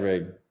 Go ahead,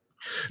 Rig.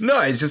 No,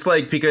 it's just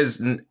like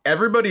because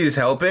everybody's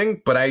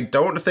helping, but I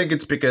don't think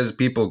it's because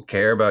people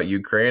care about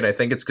Ukraine. I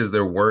think it's because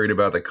they're worried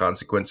about the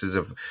consequences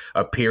of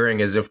appearing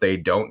as if they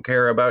don't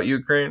care about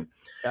Ukraine.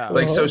 Yeah.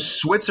 Like, so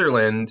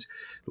Switzerland,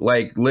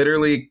 like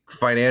literally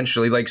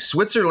financially, like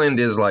Switzerland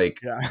is like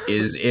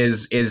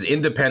is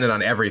independent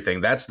on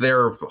everything. That's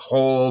their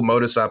whole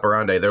modus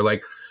operandi. They're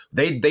like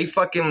they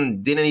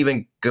fucking didn't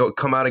even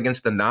come out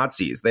against the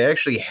Nazis. They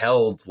actually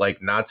held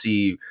like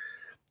Nazi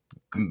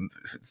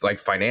like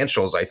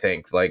financials. I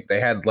think like they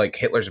had like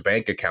Hitler's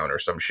bank account or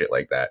some shit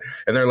like that,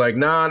 and they're like,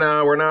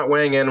 nah, we're not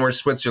weighing in, we're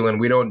Switzerland,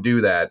 we don't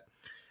do that.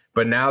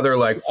 But now they're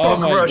like,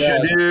 fuck Russia,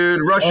 dude.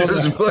 Russia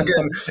is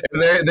fucking,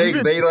 and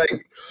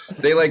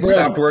they like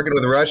stopped working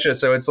with Russia.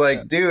 So it's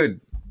like,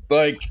 dude,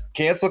 like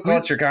cancel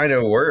culture kind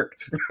of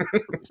worked.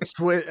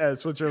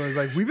 Switzerland's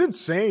like, we've been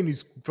saying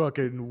he's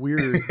fucking weird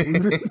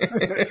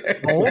the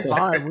whole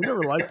time. We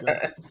never liked him.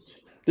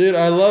 Dude,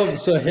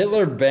 so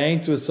Hitler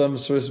banked with some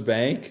Swiss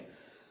bank.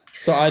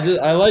 So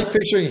I like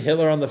picturing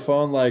Hitler on the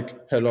phone like,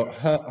 hello,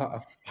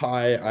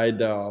 hi,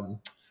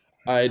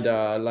 I'd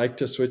like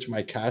to switch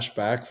my cash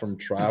back from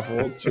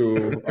travel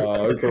to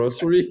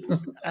grocery.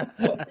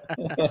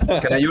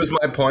 Can I use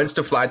my points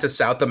to fly to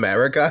South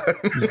America?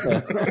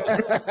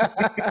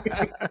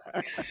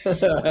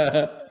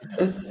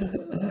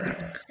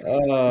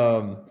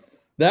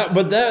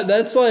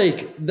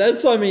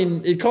 That's I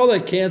mean, it call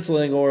that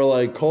canceling or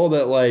like call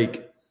that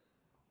like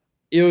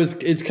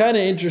it's kind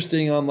of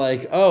interesting on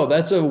like, oh,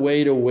 that's a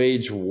way to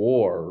wage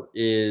war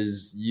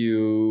is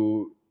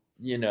you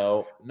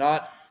know,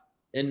 not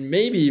and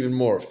maybe even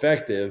more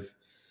effective,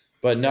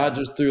 but not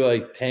just through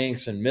like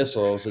tanks and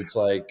missiles. It's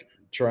like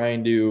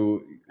trying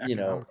to,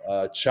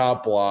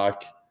 chop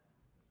block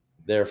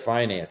their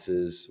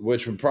finances,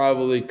 which would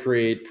probably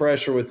create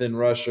pressure within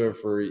Russia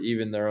for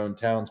even their own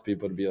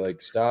townspeople to be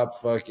like,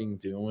 stop fucking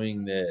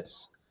doing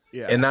this.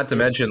 Yeah. And not to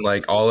mention,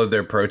 like, all of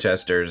their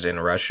protesters in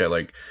Russia,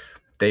 like,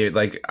 they,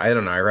 like, I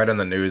don't know, I read on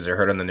the news or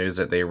heard on the news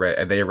that they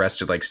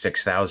arrested like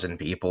 6,000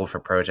 people for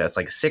protests.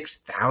 Like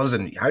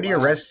 6,000. How do you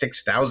arrest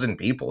 6,000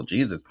 people?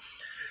 Jesus.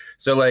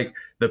 So, like,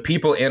 the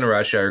people in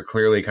Russia are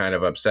clearly kind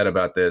of upset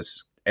about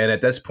this. And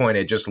at this point,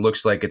 it just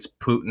looks like it's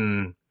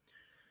Putin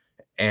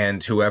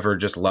and whoever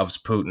just loves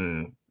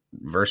Putin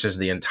versus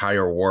the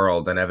entire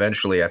world. And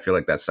eventually, I feel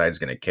like that side's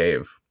going to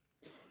cave.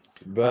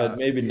 But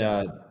maybe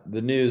not.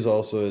 The news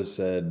also has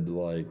said,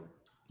 like,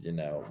 you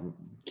know,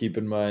 keep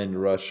in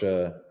mind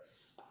Russia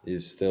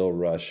is still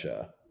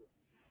Russia.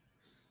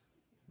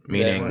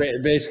 Meaning,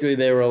 basically,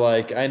 they were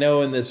like, I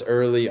know in this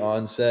early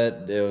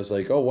onset, it was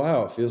like, oh,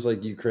 wow, it feels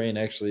like Ukraine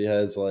actually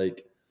has,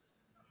 like,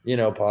 you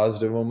know,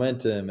 positive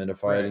momentum and a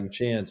fighting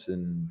chance.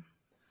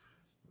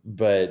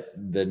 But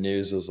the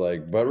news was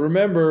like, but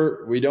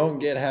remember, we don't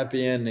get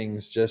happy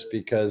endings just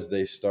because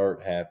they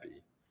start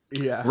happy.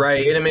 Yeah.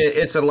 Right. And I mean,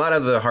 it's a lot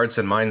of the hearts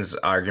and minds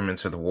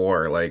arguments with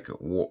war. Like,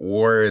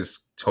 war is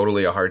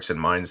totally a hearts and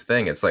minds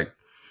thing. It's like,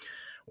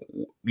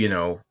 you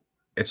know,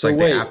 it's so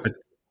like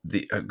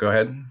go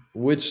ahead.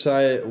 Which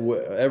side?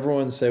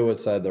 Everyone say what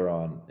side they're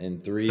on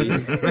in 3, 2,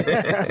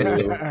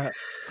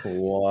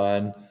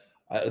 1.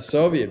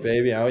 Soviet,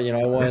 baby. I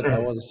want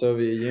the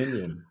Soviet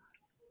Union.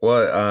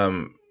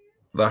 Well,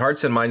 the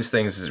hearts and minds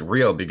things is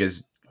real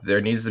because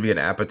there needs to be an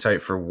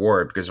appetite for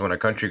war, because when a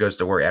country goes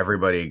to war,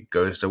 everybody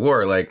goes to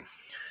war. Like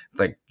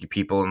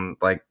people in,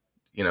 like,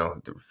 you know,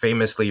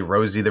 famously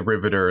Rosie the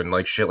Riveter and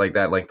like shit like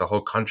that. Like the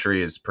whole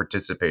country is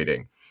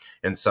participating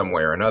in some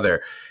way or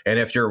another. And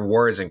if your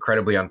war is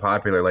incredibly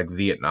unpopular, like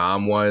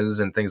Vietnam was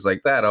and things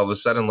like that, all of a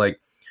sudden, like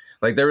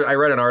there, I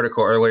read an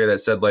article earlier that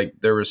said like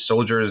there were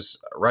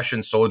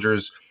Russian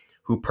soldiers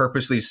who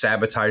purposely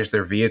sabotaged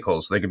their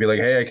vehicles. They could be like,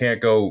 hey, I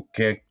can't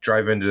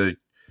drive into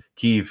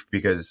Kyiv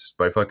because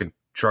my fucking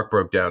truck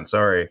broke down.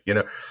 Sorry. You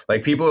know,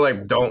 like people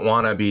like don't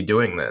want to be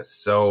doing this.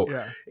 So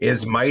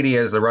as mighty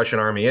as the Russian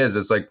army is,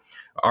 it's like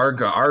our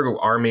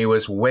army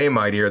was way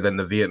mightier than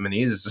the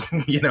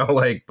Vietnamese, you know,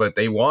 like, but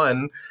they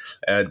won.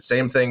 And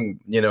same thing,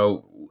 you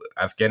know,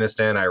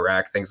 Afghanistan,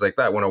 Iraq, things like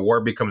that. When a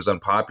war becomes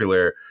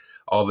unpopular,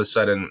 all of a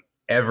sudden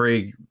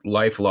every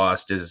life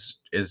lost is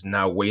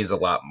now weighs a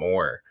lot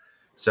more.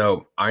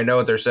 So I know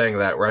what they're saying,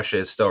 that Russia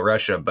is still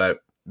Russia, but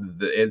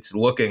it's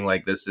looking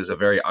like this is a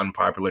very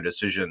unpopular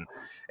decision.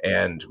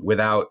 And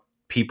without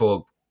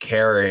people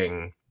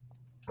caring,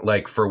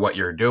 like, for what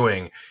you're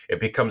doing, it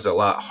becomes a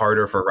lot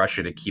harder for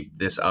Russia to keep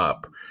this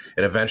up.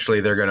 And eventually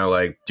they're going to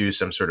like do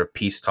some sort of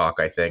peace talk,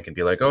 I think, and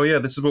be like, oh yeah,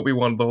 this is what we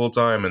wanted the whole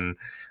time, and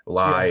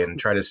lie and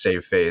try to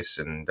save face.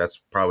 And that's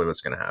probably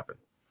what's going to happen.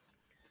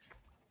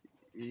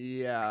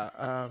 Yeah.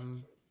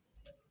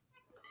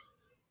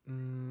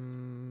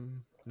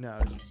 No,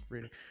 I was just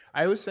reading.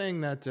 I was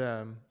saying that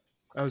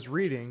I was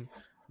reading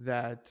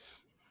that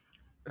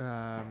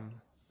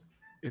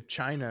if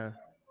China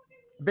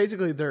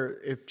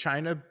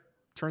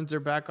turns their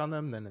back on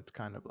them, then it's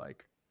kind of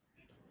like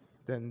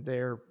then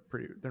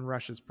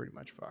Russia's pretty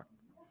much fucked.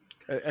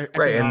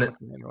 Right, and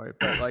anyway,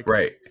 but like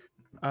right.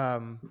 I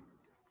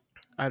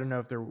don't know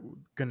if they're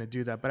gonna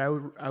do that, but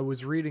I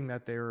was reading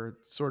that they were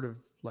sort of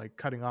like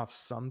cutting off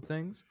some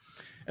things,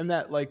 and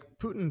that like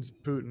Putin's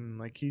Putin,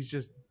 like he's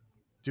just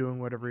doing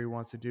whatever he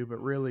wants to do, but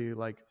really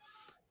like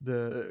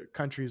the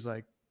country's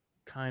like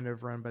kind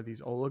of run by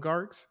these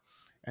oligarchs,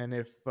 and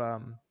if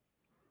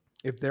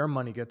their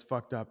money gets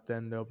fucked up,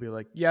 then they'll be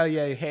like,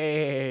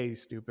 hey,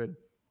 stupid,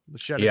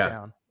 let's shut it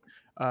down.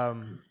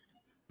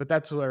 But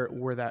that's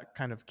where that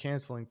kind of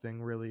canceling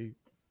thing really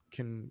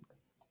can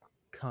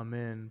come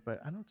in. But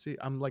I don't see.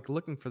 I'm like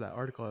looking for that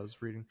article I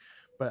was reading,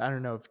 but I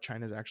don't know if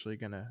China's actually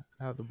gonna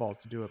have the balls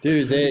to do it.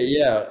 Dude,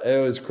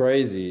 it was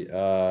crazy.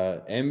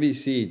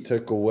 NBC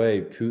took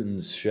away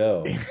Putin's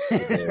show.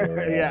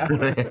 Yeah.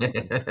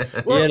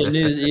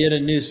 He had a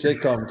new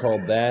sitcom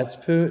called That's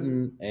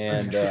Putin,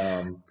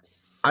 and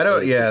I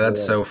don't. Yeah,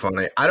 that's so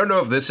funny. I don't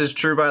know if this is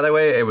true, by the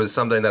way. It was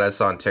something that I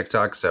saw on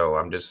TikTok, so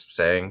I'm just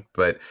saying.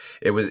 But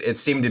it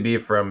seemed to be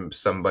from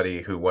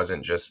somebody who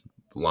wasn't just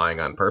lying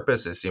on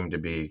purpose. It seemed to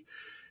be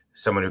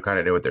someone who kind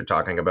of knew what they're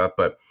talking about.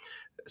 But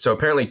so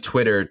apparently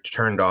Twitter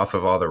turned off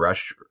of all the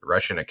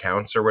Russian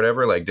accounts or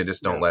whatever. Like they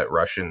just don't let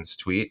Russians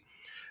tweet.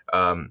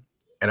 And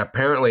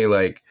apparently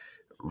like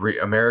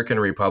American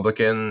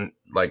Republican,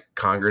 like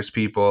Congress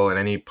people and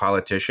any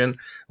politician,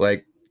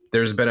 like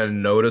there's been a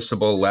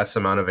noticeable less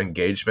amount of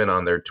engagement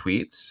on their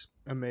tweets.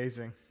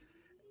 Amazing.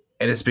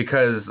 And it's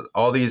because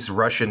all these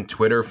Russian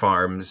Twitter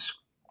farms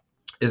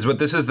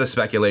this is the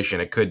speculation.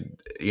 It could,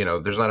 you know,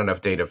 there's not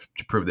enough data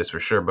to prove this for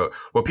sure. But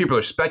what people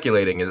are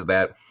speculating is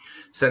that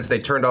since they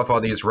turned off all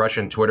these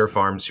Russian Twitter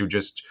farms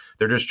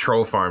they're just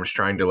troll farms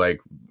trying to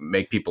like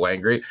make people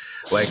angry.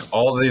 Like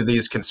all of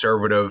these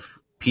conservative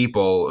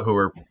people who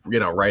are, you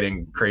know,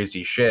 writing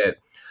crazy shit,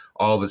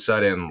 all of a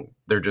sudden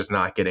they're just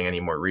not getting any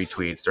more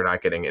retweets. They're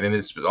not getting, and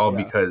it's all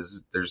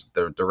because there's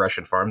the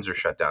Russian farms are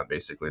shut down,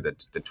 basically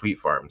the tweet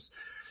farms.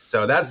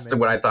 So that's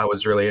what I thought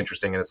was really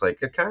interesting. And it's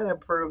like, it kind of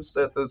proves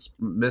that this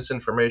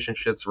misinformation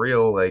shit's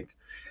real. Like,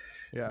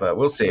 but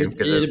we'll see.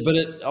 But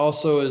it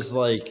also is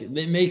like,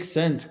 it makes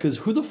sense because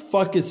who the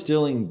fuck is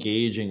still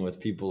engaging with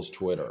people's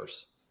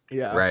Twitters?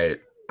 Yeah. Right.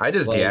 I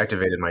just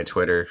deactivated my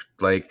Twitter.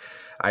 Like,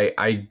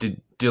 I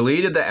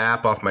deleted the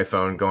app off my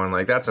phone going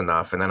like, that's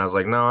enough. And then I was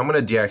like, no, I'm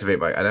going to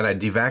deactivate and then I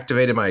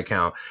deactivated my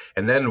account.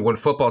 And then when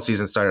football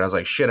season started, I was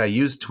like, shit, I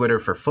use Twitter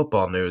for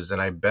football news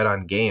and I bet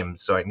on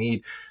games. So I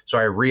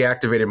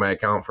reactivated my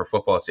account for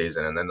football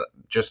season. And then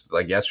just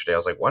like yesterday, I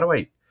was like, why do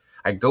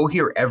I go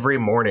here every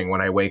morning when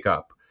I wake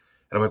up?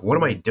 And I'm like, what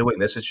am I doing?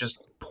 This is just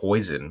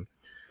poison.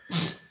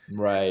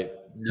 Right.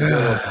 You go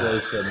to a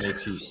place that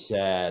makes you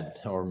sad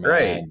or mad.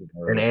 Right.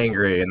 And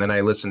angry. And then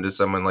I listen to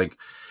someone like,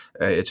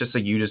 it's just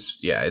like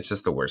it's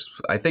just the worst.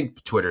 I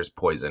think Twitter's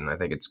poison. I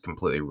think it's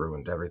completely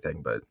ruined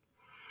everything. But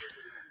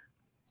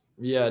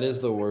yeah, it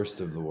is the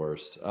worst of the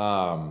worst.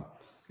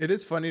 It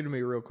is funny to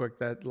me, real quick,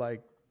 that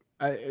like,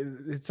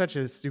 it's such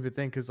a stupid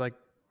thing because like,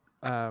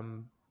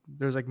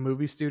 there's like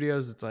movie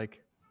studios. It's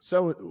like,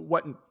 so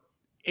what?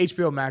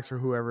 HBO Max or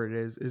whoever it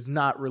is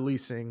not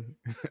releasing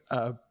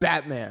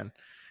Batman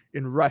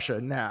in Russia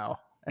now.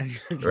 And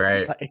you're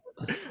just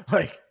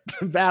like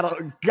battle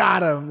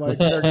got him. Like,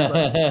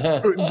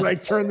 Putin's like,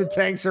 turn the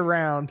tanks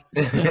around.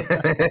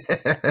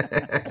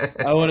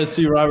 I want to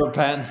see Robert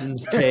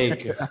Pattinson's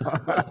take.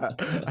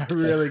 I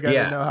really got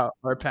to know how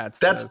our Pats.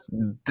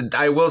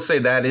 I will say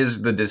that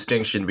is the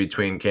distinction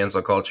between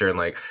cancel culture and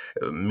like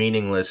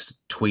meaningless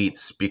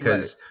tweets,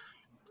 because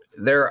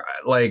there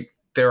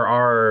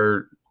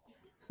are.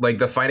 Like,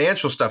 the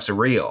financial stuff's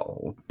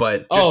real,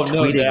 but just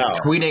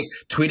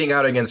tweeting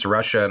out against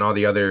Russia and all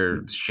the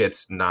other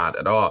shit's not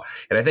at all.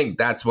 And I think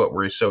that's what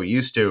we're so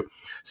used to.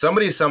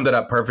 Somebody summed it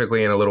up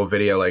perfectly in a little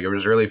video. Like, it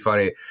was really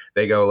funny.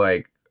 They go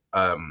like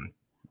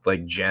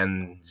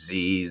Gen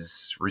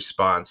Z's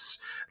response,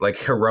 like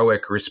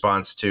heroic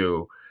response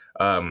to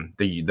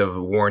the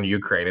war in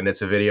Ukraine. And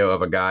it's a video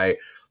of a guy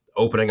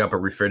opening up a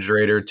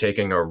refrigerator,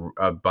 taking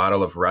a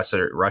bottle of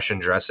Russian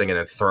dressing and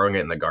then throwing it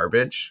in the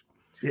garbage.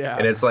 Yeah.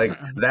 And it's like,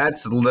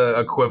 that's the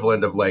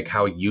equivalent of like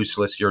how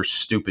useless your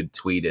stupid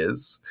tweet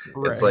is.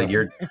 Right. It's like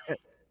and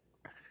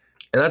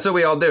that's what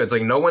we all do. It's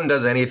like, no one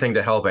does anything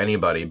to help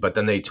anybody, but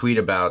then they tweet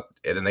about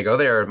it and they go,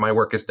 there, my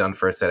work is done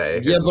for today.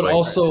 Yeah. It's but like,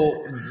 also,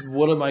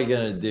 what am I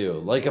going to do?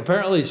 Like,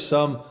 apparently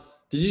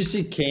did you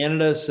see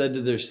Canada said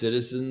to their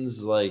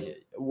citizens,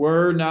 like,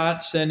 we're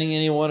not sending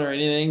anyone or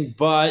anything,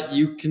 but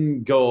you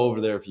can go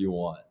over there if you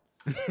want.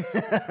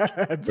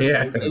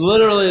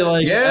 Literally,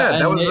 like,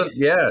 that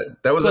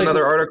was like,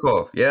 another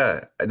article.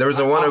 Yeah, there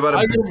was one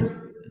about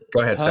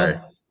go ahead. Sorry,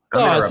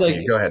 it's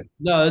like, go ahead.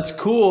 No, that's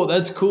cool.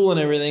 That's cool and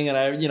everything. And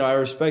I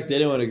respect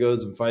anyone who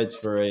goes and fights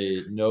for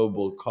a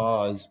noble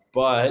cause.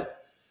 But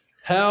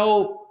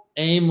how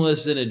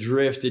aimless and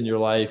adrift in your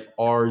life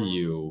are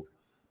you,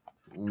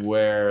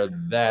 where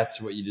that's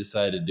what you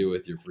decide to do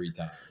with your free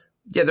time?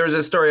 Yeah, there was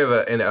a story of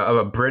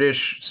a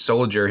British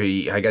soldier.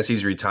 I guess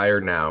he's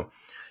retired now.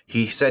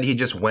 He said he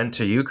just went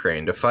to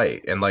Ukraine to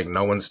fight, and like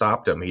no one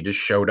stopped him. He just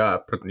showed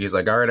up. He's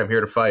like, all right, I'm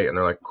here to fight. And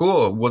they're like,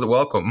 cool,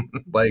 welcome.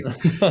 Like,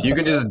 you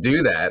can just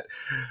do that.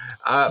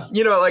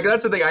 Like,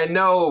 that's the thing. I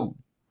know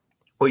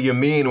what you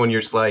mean when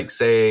you're like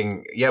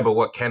saying, yeah, but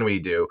what can we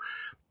do?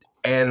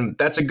 And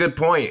that's a good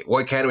point.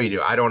 What can we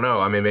do? I don't know.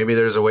 I mean, maybe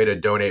there's a way to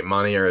donate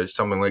money or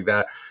something like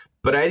that.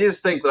 But I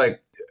just think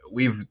like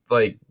we've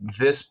like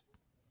this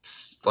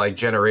like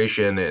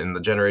generation and the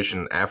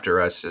generation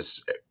after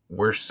us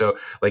we're so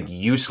like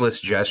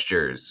useless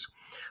gestures.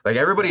 Like,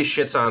 everybody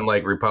shits on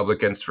like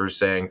Republicans for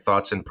saying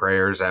thoughts and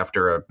prayers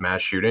after a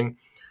mass shooting.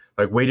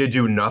 Like, way to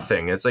do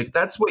nothing. It's like,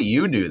 that's what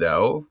you do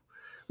though.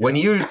 When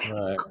you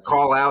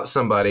call out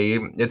somebody,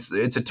 it's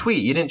a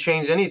tweet. You didn't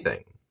change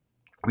anything.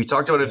 We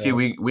talked about it a few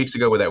weeks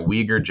ago with that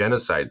Uyghur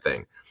genocide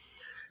thing.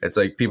 It's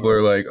like, people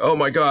are like, oh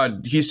my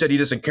God, he said he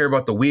doesn't care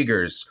about the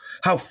Uyghurs.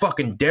 How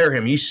fucking dare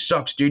him? He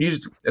sucks, dude.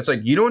 It's like,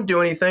 you don't do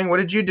anything. What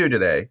did you do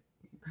today?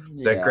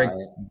 That great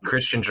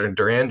Christian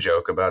Duran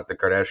joke about the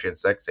Kardashian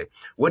sex tape.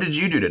 What did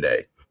you do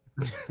today?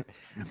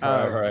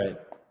 Right.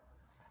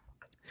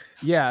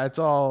 Yeah, it's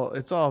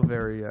all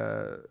very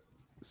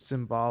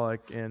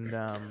symbolic and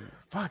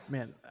fuck,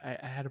 man. I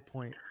had a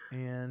point,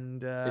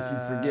 and if you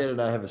forget it,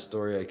 I have a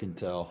story I can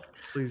tell.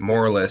 Please.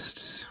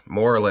 Moralists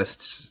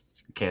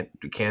can't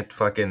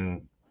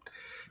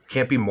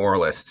be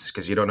moralists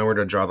because you don't know where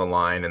to draw the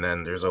line, and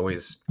then there's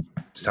always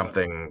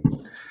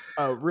something.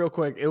 Real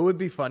quick, it would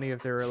be funny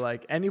if there were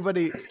like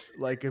anybody,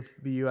 like if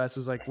the U.S.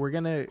 was like, we're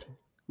gonna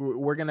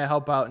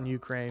help out in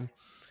Ukraine,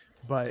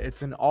 but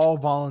it's an all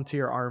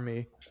volunteer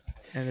army,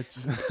 and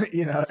it's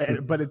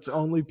but it's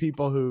only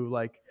people who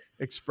like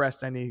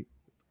expressed any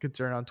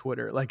concern on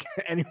Twitter. Like,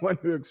 anyone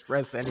who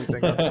expressed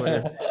anything on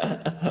Twitter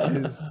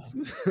is.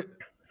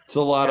 It's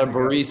a lot of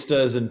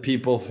baristas and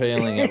people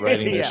failing at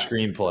writing their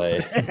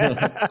screenplay.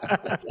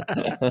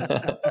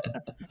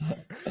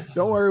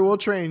 Don't worry, we'll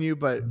train you,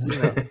 but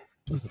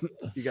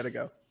you gotta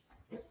go.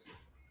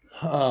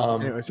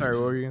 Anyway, sorry,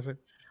 what were you gonna say?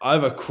 I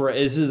have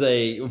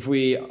if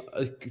we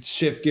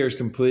shift gears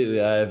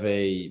completely, I have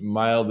a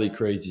mildly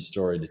crazy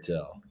story to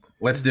tell.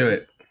 Let's do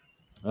it.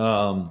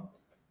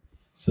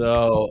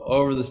 So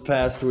over this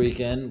past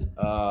weekend,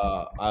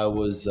 I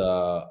was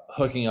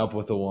hooking up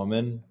with a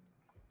woman.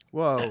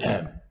 Whoa.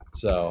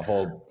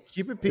 So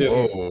keep it PG.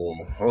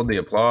 Whoa, hold the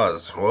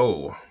applause.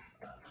 Whoa.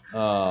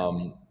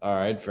 All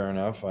right, fair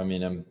enough. I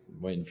mean, I'm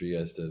waiting for you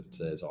guys to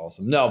say it's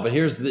awesome. No, but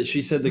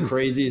she said the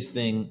craziest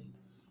thing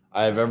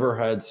I've ever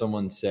had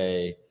someone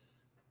say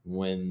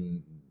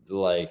when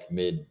like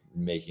mid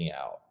making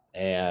out.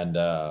 And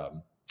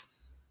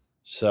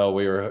so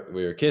we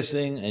were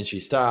kissing and she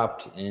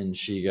stopped and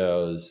she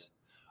goes,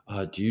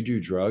 do you do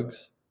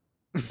drugs?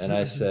 And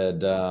I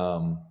said,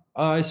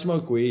 I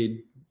smoke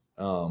weed.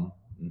 And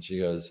she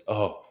goes,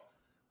 I'm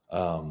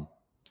on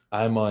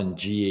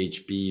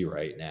GHB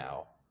right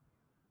now.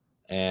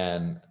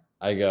 And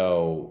I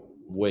go,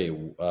 wait,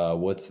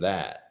 what's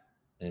that?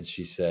 And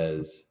she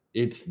says,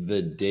 it's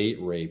the date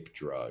rape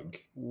drug.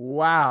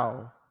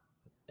 Wow.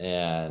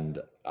 And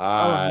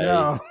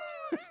I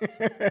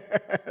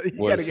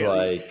was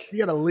like, you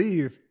gotta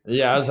leave.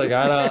 Yeah, I was like,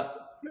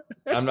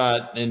 I'm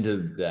not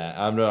into that.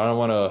 I don't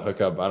want to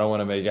hook up. I don't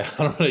want to make out.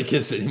 I don't want to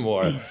kiss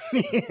anymore.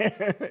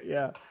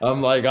 Yeah.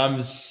 I'm like,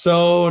 I'm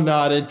so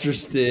not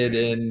interested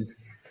in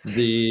by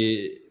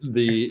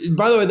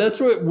the way, that's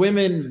what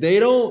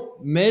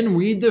men,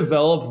 we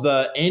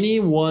develop any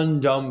one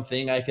dumb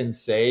thing I can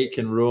say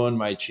can ruin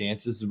my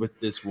chances with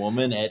this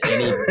woman at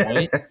any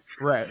point.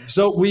 Right.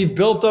 So we've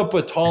built up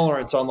a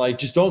tolerance on like,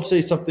 just don't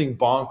say something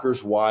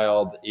bonkers,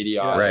 wild,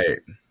 idiotic. Right.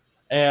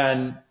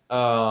 And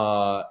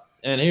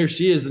here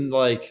she is, and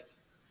like,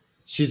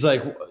 she's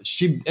like,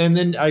 and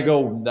then I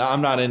go,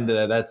 I'm not into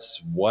that.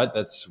 That's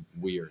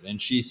weird. And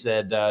she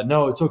said,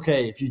 no, it's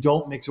okay. If you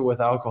don't mix it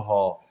with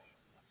alcohol,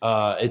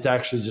 it's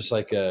actually just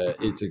like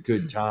it's a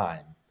good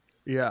time.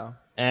 Yeah.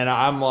 And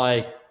I'm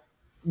like,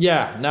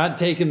 yeah, not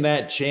taking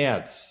that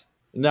chance.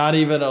 Not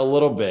even a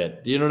little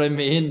bit. Do you know what I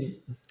mean?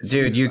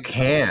 Dude, you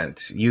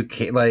can't,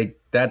 like,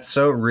 that's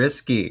so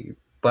risky.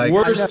 Like,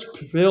 worst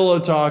pillow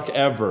talk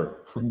ever.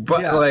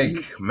 But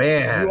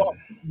man,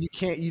 you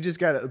can't. You just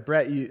gotta,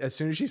 Brett. As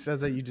soon as she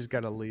says that, you just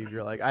gotta leave.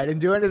 You're like, I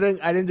didn't do anything.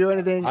 I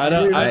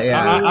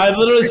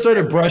literally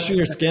started brushing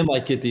her skin,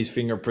 like, get these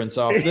fingerprints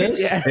off this.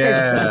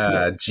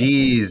 Yeah,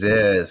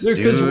 Jesus,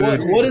 dude.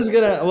 What is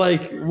gonna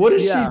like? What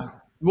is she?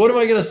 What am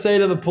I gonna say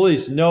to the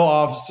police? No,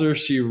 officer,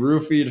 she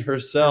roofied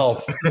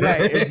herself.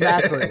 Right,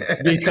 exactly.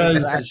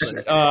 Because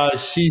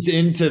she's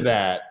into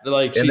that.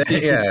 Like, she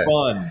thinks it's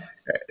fun.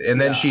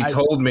 And then she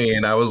told me,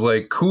 and I was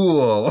like,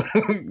 "Cool,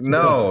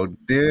 no,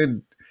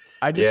 dude."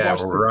 I just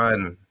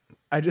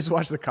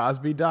watched the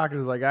Cosby doc. And it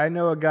was like, I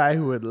know a guy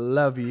who would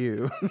love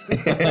you.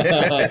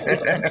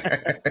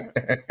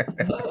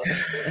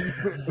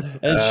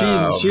 And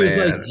she was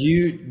like,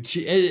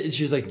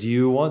 she's like, do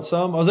you want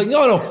some? I was like,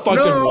 no, I don't fucking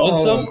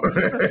want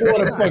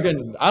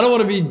some. I don't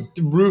want to be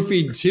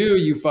roofied too,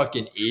 you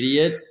fucking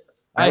idiot.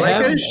 I like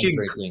how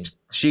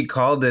she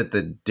called it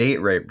the date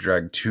rape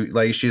drug too.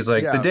 Like, she's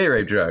like, the date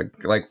rape drug.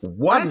 Like,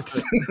 what?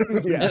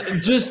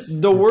 Just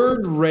the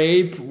word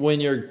rape when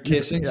you're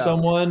kissing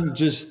someone,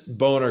 just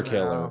boner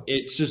killer. No.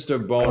 It's just a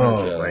boner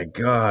killer. Oh my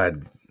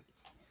God.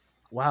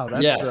 Wow.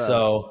 That's,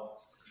 so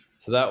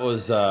that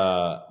was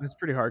that's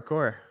pretty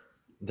hardcore.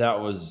 That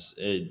was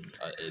the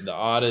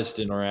oddest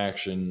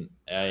interaction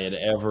I had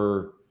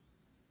ever.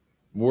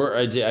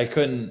 I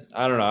couldn't.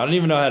 I don't know. I don't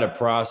even know how to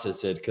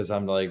process it because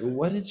I'm like,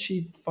 what did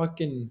she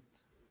fucking?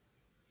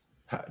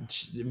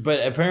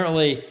 But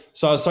apparently,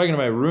 so I was talking to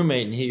my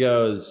roommate, and he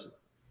goes,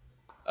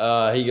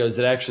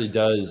 it actually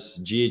does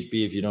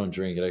GHB. If you don't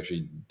drink, it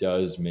actually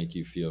does make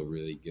you feel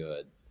really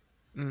good.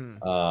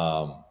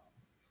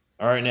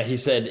 All right, now he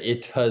said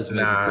it does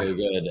make you feel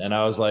good, and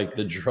I was like,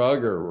 the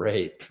drug or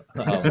rape?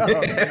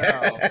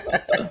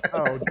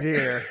 Oh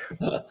dear!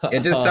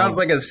 It just sounds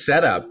like a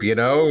setup, you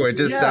know. It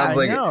just sounds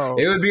like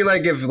it would be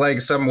like if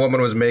like some woman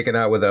was making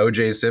out with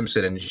O.J.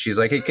 Simpson, and she's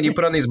like, "Hey, can you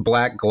put on these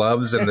black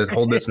gloves and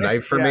hold this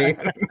knife for me?"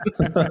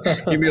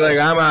 You'd be like,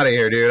 "I'm out of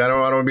here, dude. I don't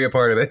want to be a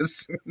part of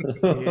this."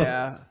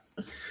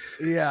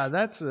 Yeah,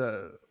 that's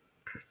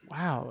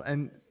wow.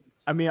 And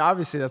I mean,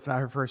 obviously, that's not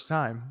her first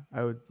time.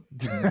 I would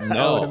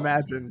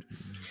imagine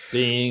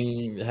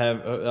hooking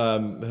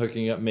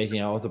up, making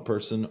out with a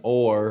person,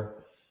 or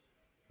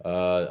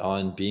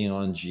being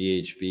on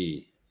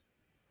GHB.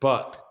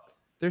 But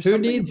who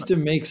needs to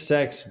make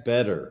sex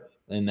better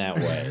in that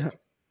way?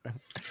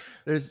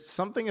 There's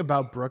something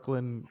about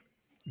Brooklyn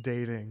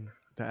dating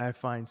that I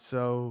find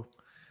so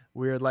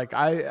weird. Like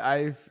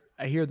I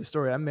hear the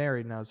story. I'm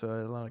married now,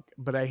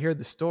 but I hear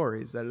the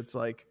stories that it's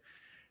like,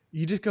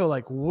 you just go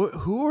like,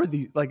 who are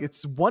these? Like,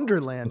 it's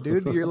Wonderland,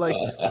 dude. You're like,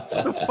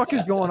 what the fuck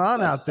is going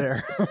on out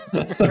there?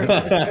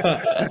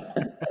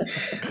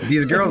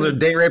 These girls are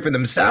date raping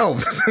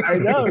themselves. I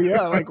know,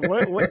 yeah. Like,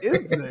 what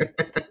is this?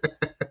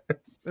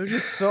 They're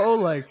just so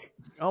like,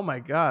 oh my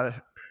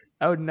God.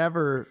 I would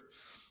never.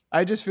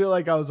 I just feel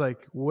like I was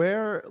like,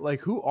 where,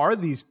 like, who are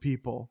these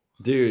people?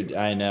 Dude,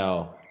 I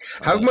know.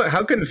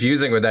 How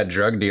confusing would that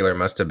drug dealer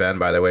must have been,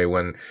 by the way,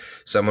 when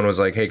someone was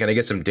like, "Hey, can I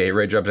get some day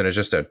rate jobs?" and it's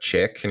just a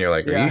chick, and you're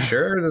like, "Are Yeah. you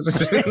sure?"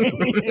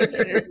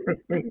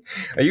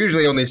 I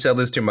usually only sell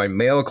this to my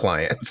male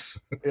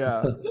clients.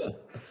 Yeah. It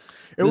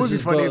This would be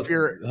is funny both- if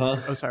you're. Huh?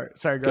 Oh, sorry.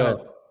 Go ahead.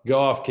 Go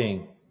off,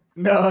 King.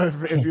 No,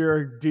 if you're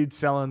a dude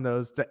selling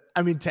those, to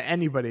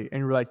anybody, and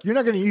you're like, you're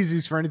not going to use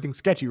these for anything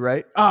sketchy,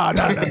 right? Oh,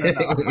 no.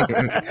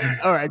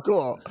 All right,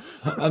 cool.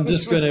 I'm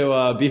just going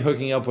to be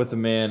hooking up with a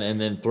man and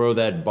then throw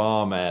that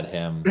bomb at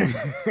him.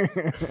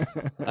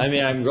 I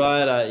mean, I'm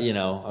glad,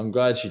 I'm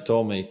glad she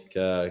told me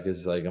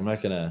because, like, I'm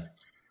not going to,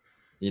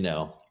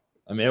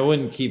 I mean, I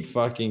wouldn't keep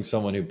fucking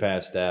someone who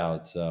passed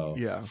out. So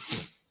Yeah,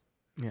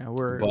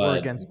 we're But-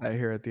 against that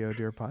here at the Oh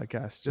Dear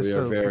Podcast. Just we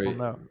so are very, people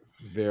know,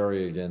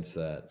 very against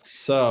that.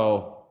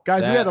 So,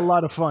 guys, we had a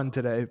lot of fun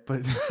today,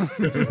 but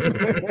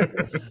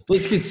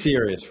Let's get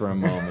serious for a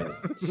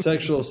moment.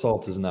 Sexual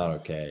assault is not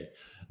okay.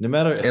 No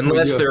matter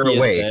Unless we do a they're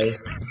awake.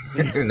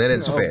 PSA. And then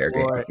it's oh fair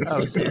game. boy,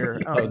 oh dear,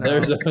 oh, Oh, no.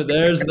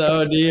 there's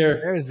no deer.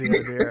 There's the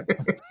Oh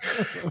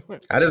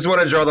dear. I just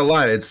want to draw the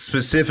line. It's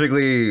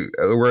specifically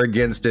we're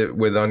against it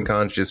with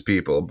unconscious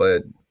people,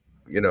 but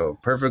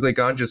perfectly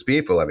conscious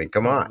people. I mean,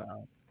 come on.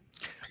 No.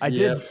 I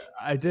Yep.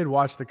 did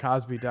watch the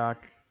Cosby doc,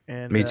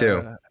 and Me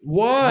too.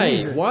 Why?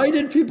 Jesus. Why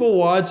did people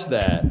watch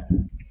that?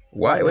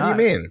 Why? What do you not?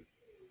 mean?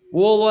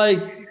 Well, like,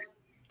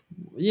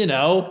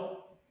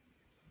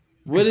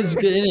 what is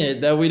in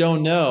it that we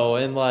don't know?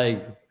 And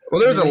like,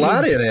 Well, there's a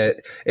lot in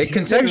it. It He did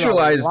a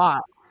contextualized.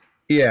 lot.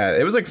 Yeah,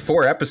 it was like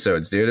 4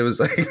 episodes, dude. It was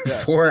like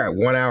 4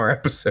 1-hour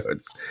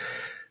episodes.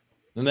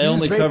 and they He was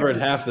only covered basically-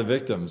 half the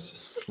victims.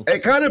 It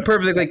kind of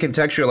perfectly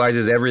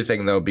contextualizes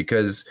everything, though,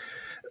 because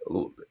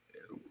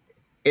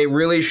it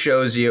really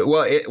shows you.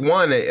 Well,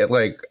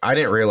 like I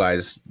didn't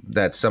realize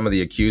that some of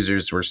the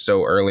accusers were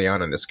so early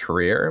on in his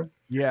career.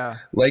 Yeah,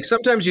 Like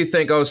sometimes you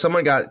think, oh,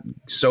 someone got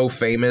so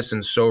famous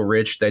and so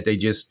rich that they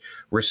just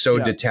were so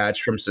Yeah.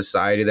 detached from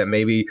society that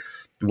maybe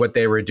what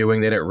they were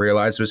doing they didn't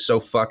realize was so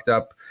fucked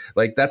up.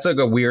 Like that's like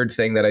a weird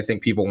thing that I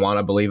think people want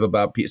to believe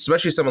about,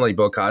 especially someone like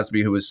Bill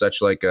Cosby, who was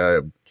such like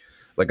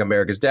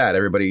America's dad.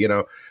 Everybody,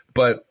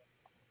 but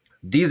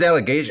these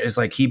allegations,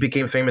 like he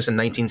became famous in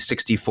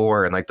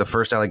 1964 and like the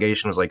first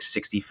allegation was like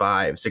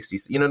 65, 60,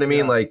 you know what I mean?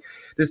 Yeah. Like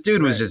this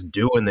dude was Right. just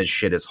doing this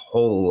shit his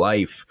whole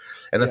life.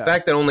 And the Yeah.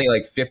 fact that only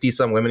like 50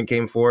 some women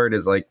came forward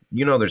is like,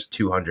 there's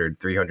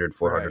 200, 300,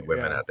 400 Right,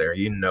 women yeah. out there,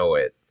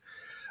 it.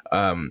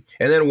 And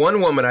then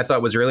one woman I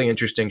thought was really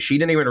interesting. She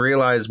didn't even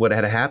realize what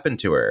had happened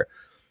to her.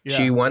 yeah.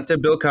 She went to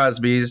Bill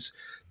Cosby's.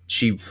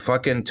 She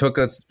fucking took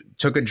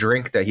a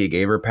drink that he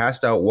gave her,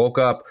 passed out, woke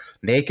up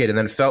naked, and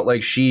then felt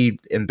like she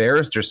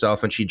embarrassed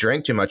herself and she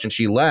drank too much and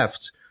she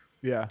left.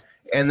 yeah.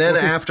 And then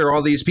Well, 'cause- after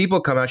all these people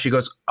come out, she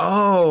goes,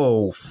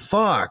 "Oh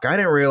fuck! I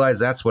didn't realize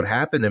that's what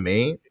happened to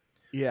me."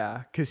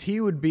 Yeah, because he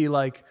would be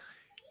like,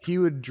 he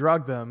would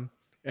drug them,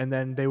 and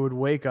then they would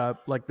wake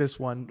up. Like this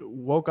one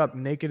woke up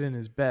naked in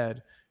his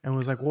bed and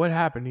was like, "What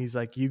happened?" He's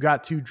like, "You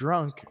got too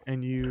drunk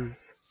and you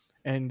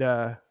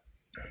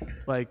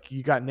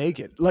got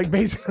naked." Like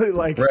basically,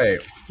 like Right?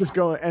 just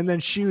going. And then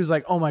she was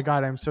like, "Oh my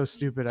god, I'm so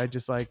stupid. I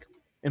just like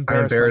I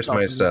embarrassed, embarrassed in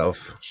this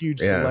myself.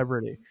 huge Yeah.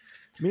 celebrity."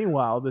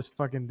 Meanwhile, this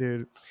fucking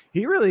dude,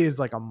 he really is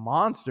like a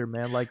monster,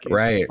 man. Like,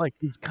 Right. like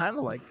he's kind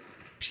of like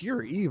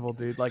pure evil,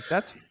 dude. Like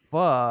that's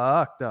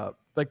fucked up.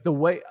 Like the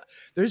way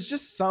there's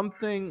just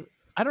something,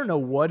 I don't know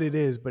what it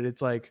is, but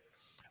it's like,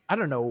 I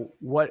don't know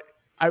what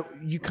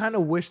you kind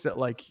of wish that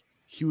like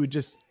he would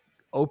just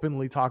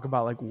openly talk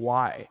about like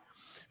why,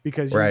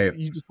 because Right.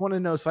 you just want to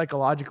know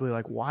psychologically,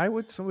 like why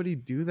would somebody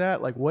do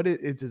that? Like what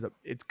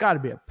it's got to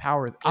be a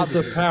power. It's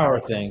obviously a power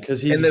thing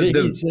because he's And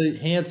the- he's a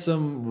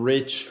handsome,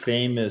 rich,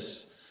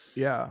 famous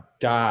Yeah.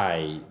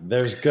 guy.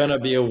 There's gonna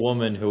be a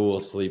woman who will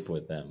sleep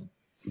with him.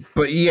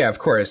 But yeah, of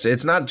course,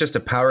 it's not just a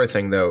power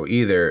thing though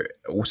either.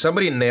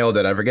 Somebody nailed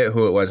it. I forget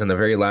who it was in the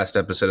very last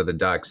episode of the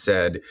doc.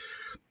 Said,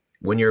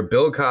 when you're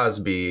Bill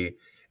Cosby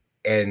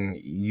and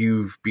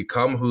you've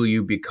become who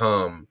you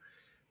become,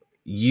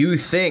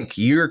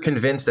 you're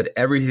convinced that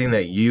everything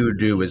that you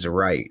do is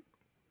right.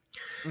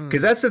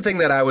 Because that's the thing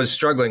that I was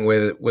struggling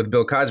with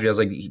Bill Cosby. I was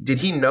like, did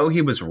he know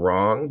he was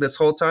wrong this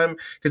whole time?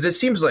 Because it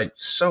seems like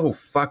so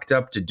fucked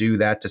up to do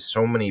that to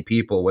so many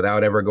people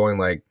without ever going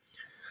like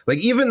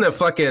even the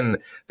fucking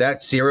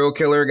that serial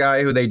killer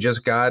guy who they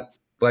just got,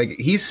 like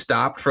he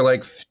stopped for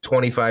like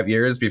 25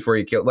 years before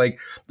he killed. Like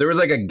there was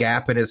like a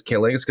gap in his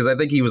killings because I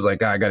think he was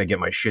like, I got to get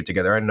my shit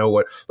together. I know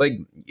what, like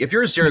if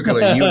you're a serial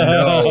killer, you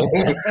know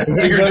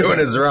what you're doing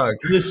is wrong.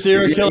 The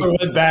serial killer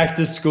went back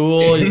to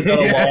school. He's got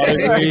a law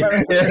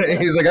degree. Yeah,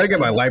 he's like, I gotta get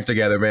my life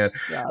together, man.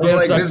 Yeah. But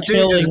like Stop this dude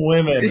killing just,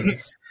 women.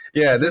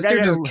 yeah, this like, I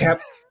dude just gotta-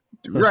 kept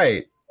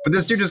right. But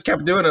this dude just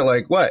kept doing it,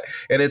 like what?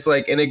 And it's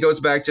like, and it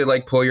goes back to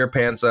like pull your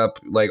pants up,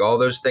 like all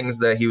those things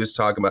that he was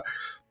talking about.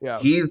 Yeah.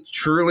 He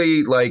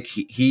truly, like,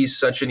 he's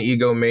such an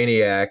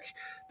egomaniac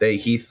that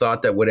he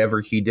thought that whatever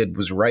he did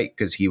was right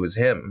because he was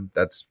him.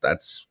 That's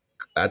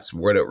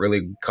what it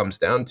really comes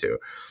down to.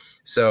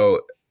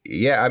 So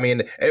yeah, I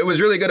mean, it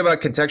was really good about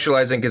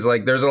contextualizing because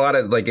like there's a lot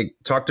of like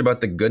it talked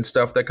about the good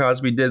stuff that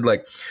Cosby did.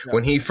 Like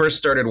when he first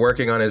started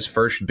working on his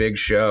first big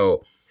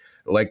show,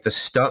 like the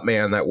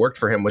stuntman that worked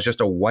for him was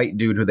just a white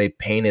dude who they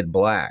painted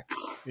black.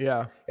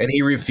 Yeah. And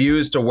he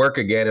refused to work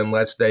again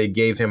unless they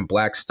gave him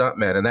black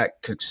stuntmen, and that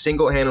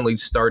single-handedly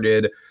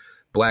started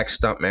black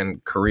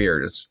stuntman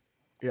careers.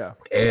 Yeah.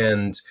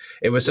 And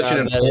it was such an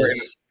important.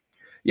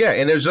 Yeah,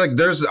 and there's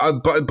a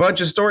bunch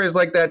of stories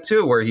like that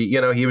too, where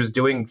he was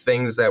doing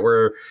things that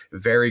were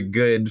very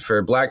good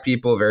for black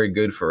people, very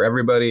good for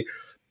everybody.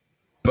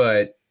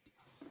 But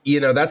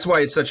that's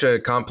why it's such a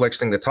complex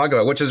thing to talk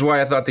about, which is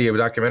why I thought the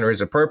documentary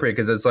is appropriate,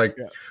 because it's like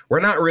we're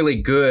not really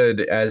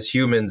good as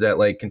humans at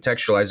like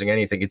contextualizing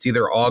anything. It's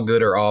either all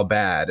good or all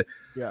bad.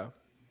 Yeah,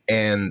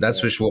 and that's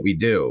just what we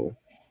do.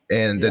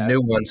 And the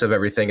nuance of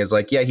everything is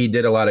like, he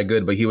did a lot of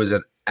good, but he was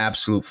an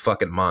absolute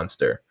fucking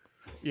monster.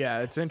 Yeah,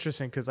 it's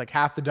interesting because like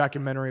half the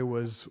documentary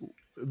was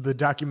the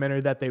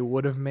documentary that they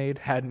would have made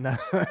had and then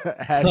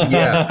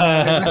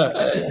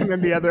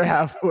the other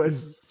half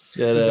was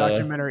the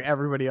documentary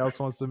everybody else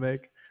wants to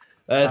make.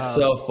 That's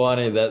so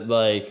funny that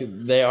like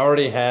they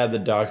already had the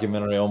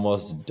documentary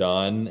almost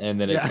done, and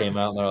then it came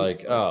out, and they're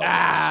like, "Oh,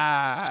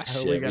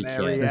 shit, we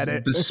gotta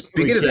re-edit." But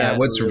speaking of that,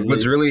 what's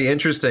really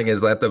interesting is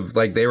that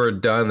they were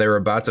done, they were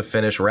about to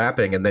finish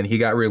rapping, and then he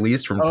got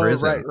released from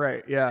prison.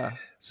 Right, yeah.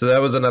 So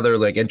that was another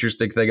like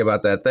interesting thing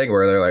about that thing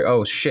where they're like,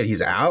 "Oh shit,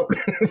 he's out."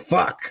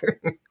 Fuck.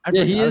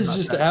 Yeah, he is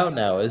just out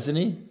now, isn't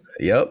he?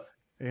 Yep.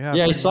 Yeah,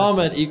 I saw him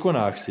at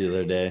Equinox the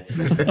other day.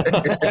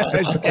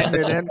 Just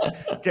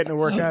getting a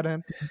workout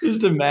in.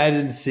 Just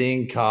imagine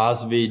seeing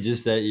Cosby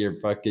just at your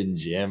fucking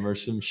gym or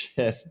some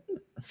shit.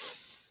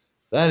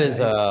 That is,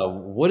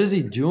 what is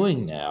he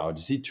doing now?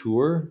 Does he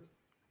tour?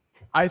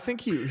 I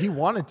think he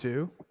wanted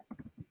to,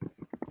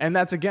 and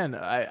that's again,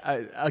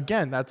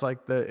 that's like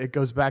it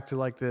goes back to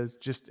like this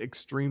just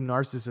extreme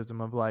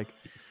narcissism of like,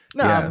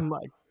 I'm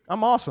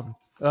awesome.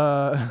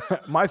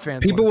 My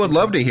fans. People would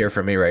love to hear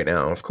from me right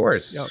now, of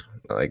course. Yep.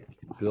 Like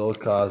Bill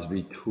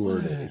Cosby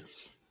tour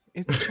dates.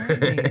 It's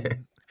charming.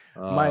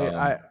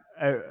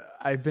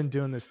 I've been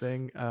doing this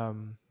thing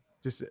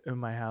just in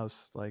my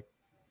house. Like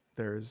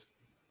there's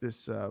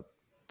this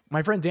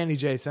my friend Danny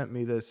J sent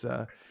me this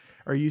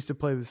or used to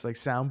play this like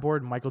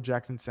soundboard, Michael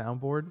Jackson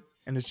soundboard,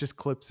 and it's just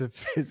clips of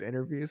his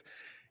interviews,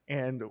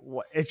 and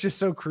it's just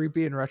so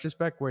creepy in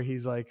retrospect where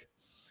he's like,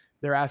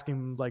 they're asking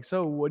him like,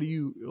 so what do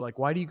you like,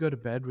 why do you go to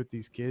bed with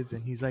these kids?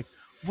 And he's like,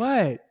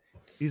 what?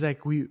 He's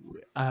like,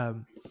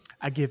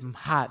 I give them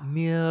hot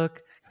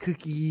milk,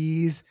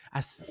 cookies.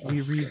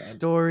 We read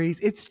stories.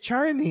 It's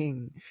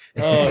charming.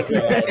 Oh,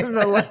 God.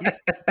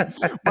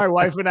 And my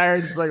wife and I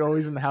are just like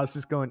always in the house,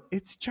 just going,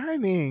 it's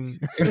charming.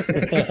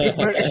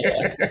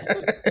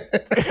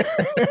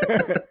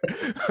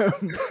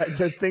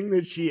 The thing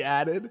that she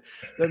added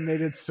that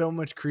made it so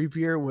much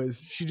creepier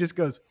was she just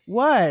goes,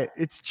 "What?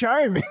 It's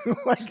charming."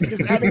 Like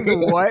just adding the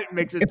 "what"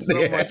 makes it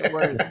so much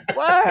worse.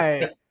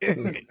 What?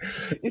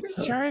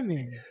 It's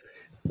charming.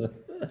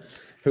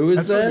 Who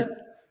is that?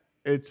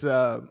 It's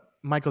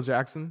Michael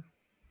Jackson.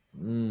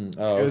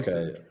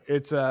 Okay.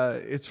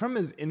 It's from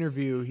his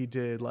interview he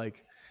did.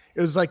 Like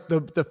it was like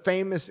the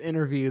famous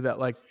interview that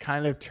like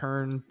kind of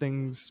turned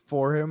things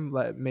for him,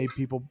 that made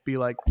people be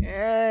like,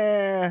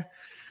 eh.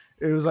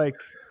 It was like,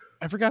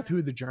 I forgot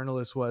who the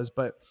journalist was,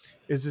 but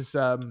is this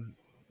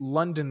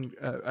London,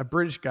 a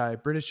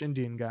British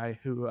Indian guy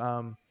who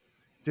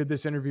did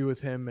this interview with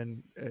him,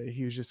 and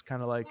he was just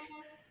kind of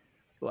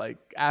like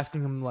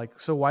asking him like,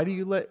 so why do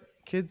you let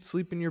kids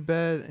sleep in your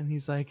bed? And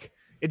he's like,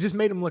 it just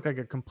made him look like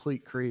a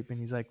complete creep. And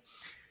he's like,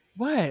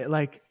 what?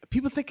 Like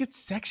people think it's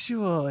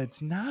sexual.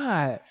 It's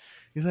not.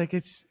 He's like,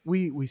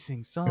 we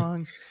sing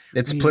songs.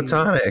 It's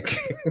platonic.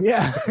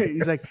 Yeah.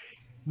 He's like,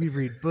 we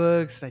read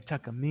books. I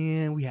tuck them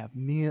in. We have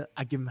milk.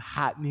 I give them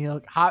hot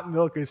milk. Hot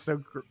milk is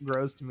so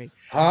gross to me.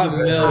 Hot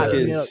milk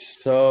is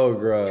so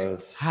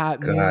gross. Hot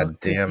milk. God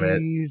damn it.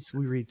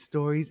 We read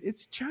stories.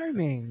 It's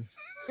charming.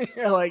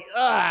 You're like,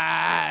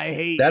 I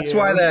hate That's you.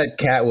 why that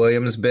Cat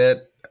Williams bit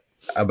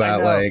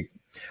about like,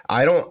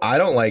 I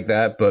don't like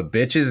that, but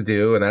bitches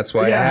do, and that's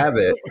why I have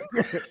it.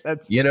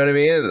 You know what I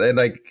mean? And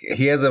like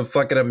he has a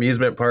fucking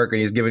amusement park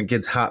and he's giving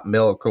kids hot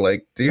milk.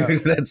 Like, dude,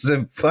 that's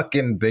the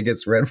fucking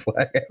biggest red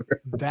flag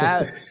ever.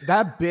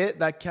 That bit,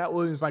 that Cat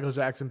Williams Michael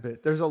Jackson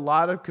bit. There's a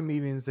lot of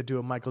comedians that do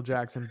a Michael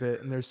Jackson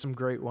bit, and there's some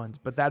great ones,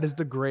 but that is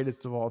the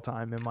greatest of all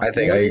time in my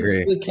opinion. I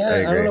agree.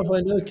 I don't know if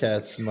I know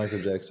Cat's Michael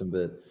Jackson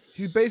bit.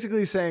 He's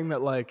basically saying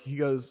that like he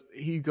goes,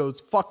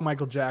 fuck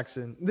Michael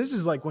Jackson. This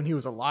is like when he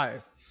was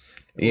alive.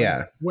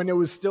 When it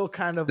was still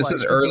kind of this like,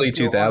 is early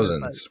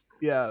 2000s.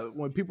 Yeah,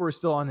 when people were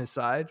still on his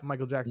side,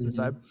 Michael Jackson's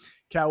side,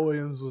 Cat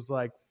Williams was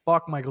like,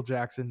 fuck Michael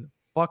Jackson,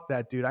 fuck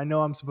that dude. I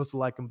know I'm supposed to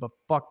like him, but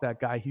fuck that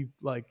guy. He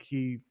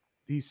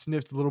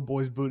sniffs little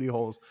boys' booty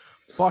holes.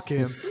 Fuck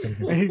him.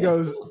 And he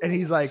goes, and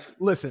he's like,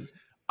 listen,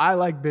 I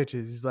like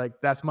bitches. He's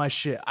like, that's my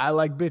shit. I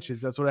like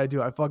bitches. That's what I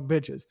do. I fuck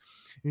bitches.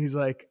 And he's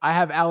like, I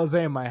have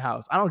Alizé in my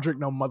house. I don't drink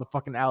no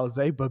motherfucking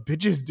Alizé, but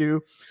bitches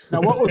do.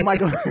 Now, what would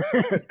Michael?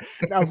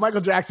 Now, if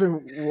Michael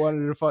Jackson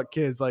wanted to fuck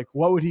kids, like,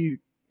 what would he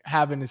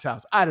have in his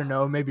house? I don't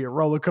know. Maybe a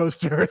roller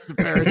coaster, some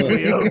Ferris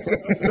wheels.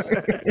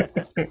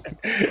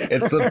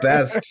 It's the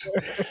best.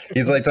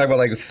 He's like talking about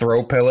like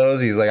throw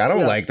pillows. He's like, I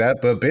don't like that,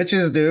 but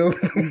bitches do.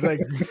 He's like,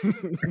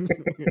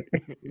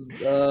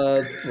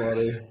 That's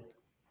funny.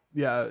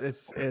 yeah,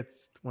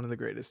 it's one of the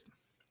greatest.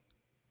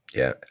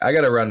 Yeah, I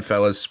gotta run,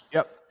 fellas.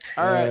 Yep.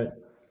 All right.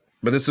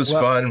 But this was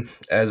fun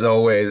as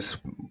always.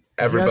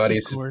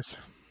 Everybody's yes, of course.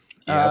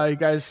 Yep. You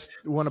guys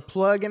want to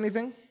plug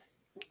anything?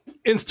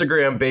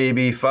 Instagram,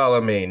 baby. Follow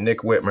me,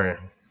 Nick Whitmer.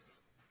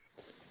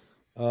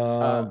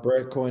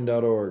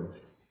 BrettCoin.org.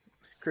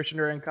 Christian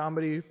Duran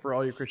Comedy for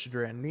all your Christian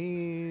Duran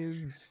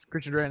needs.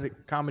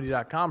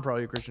 ChristianDuranComedy.com for all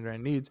your Christian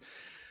Duran needs.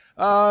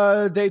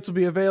 Dates will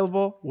be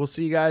available. We'll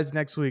see you guys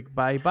next week.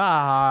 Bye.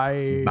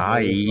 Bye.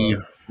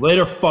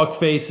 Later, fuck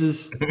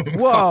faces.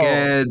 Whoa.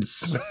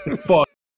 Fuckheads. Fuck.